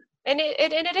 and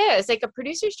it is like a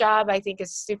producer's job, I think,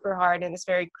 is super hard and it's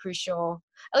very crucial.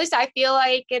 At least I feel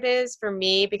like it is for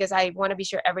me, because I want to be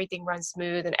sure everything runs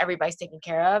smooth and everybody's taken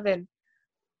care of. And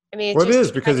I mean, Well, it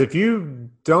is, because if you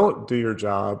don't do your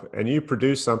job and you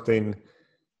produce something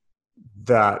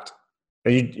and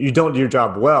you don't do your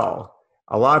job well,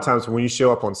 a lot of times when you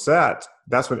show up on set,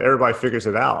 that's when everybody figures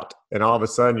it out. And all of a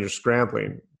sudden you're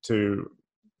scrambling to,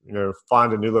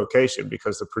 find a new location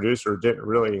because the producer didn't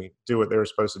really do what they were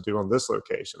supposed to do on this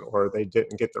location, or they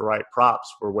didn't get the right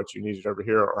props for what you needed over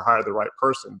here, or hire the right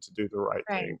person to do the right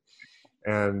thing.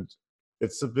 And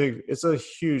it's a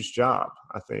huge job.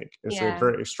 I think it's a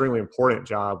very extremely important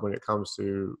job when it comes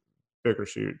to bigger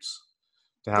shoots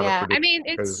to have a producer. I mean,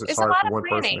 because it's hard a lot for one of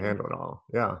planning. person to handle it all.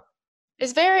 Yeah.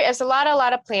 It's a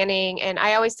lot of planning. And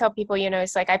I always tell people,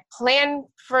 it's like, I plan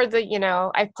for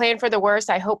the worst,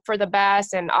 I hope for the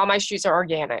best, and all my shoots are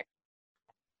organic.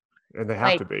 And they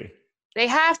have to be. They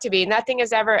have to be. Nothing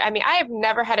is ever, I mean, I have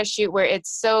never had a shoot where it's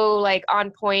so like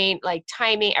on point, like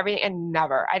timing, everything, and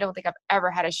I don't think I've ever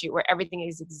had a shoot where everything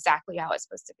is exactly how it's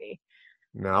supposed to be.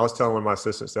 No, I was telling one of my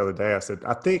assistants the other day, I said,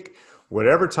 I think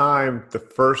whatever time the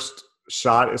first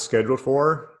shot is scheduled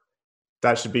for,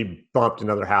 that should be bumped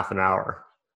another half an hour.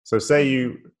 So say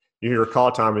your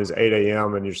call time is 8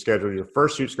 a.m. and your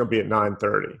first shoot's going to be at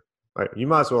 9:30. Like, you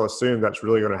might as well assume that's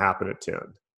really going to happen at 10.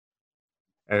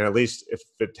 And at least if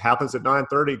it happens at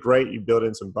 9:30, great, you build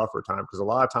in some buffer time, because a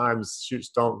lot of times shoots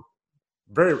don't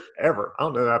I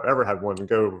don't know that I've ever had one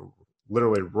go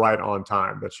literally right on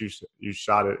time, that you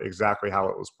shot it exactly how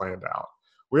it was planned out.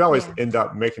 We always end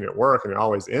up making it work, and it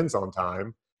always ends on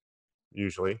time,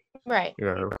 usually. Right.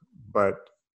 But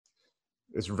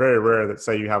it's very rare that,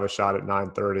 say you have a shot at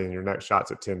 9:30 and your next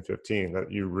shot's at 10:15, that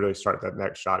you really start that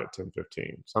next shot at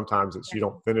 10:15. Sometimes you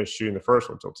don't finish shooting the first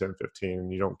one until 10:15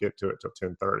 and you don't get to it till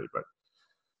 10:30, but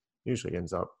usually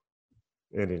ends up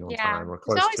ending on time or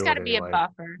close to it. There's always got to be a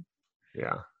buffer.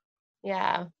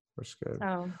 Yeah. That's good.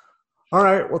 So. All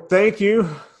right. Well, thank you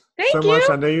so much.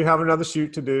 You. I know you have another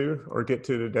shoot to do or get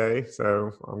to today,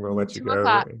 so I'm going to let you go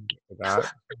and get to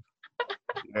that.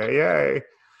 Yay.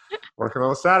 Working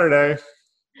on a Saturday.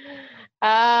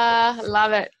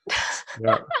 Love it.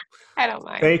 Yeah. I don't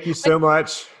mind. Thank you so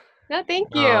much. No, thank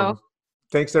you.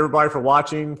 Thanks everybody for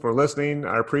watching, for listening.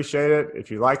 I appreciate it.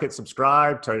 If you like it,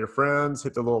 subscribe, tell your friends,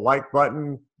 hit the little like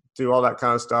button, do all that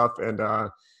kind of stuff, and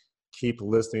keep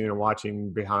listening and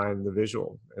watching behind the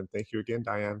visual. And thank you again,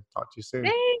 Diane. Talk to you soon.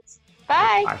 Thanks.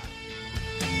 Bye. Bye.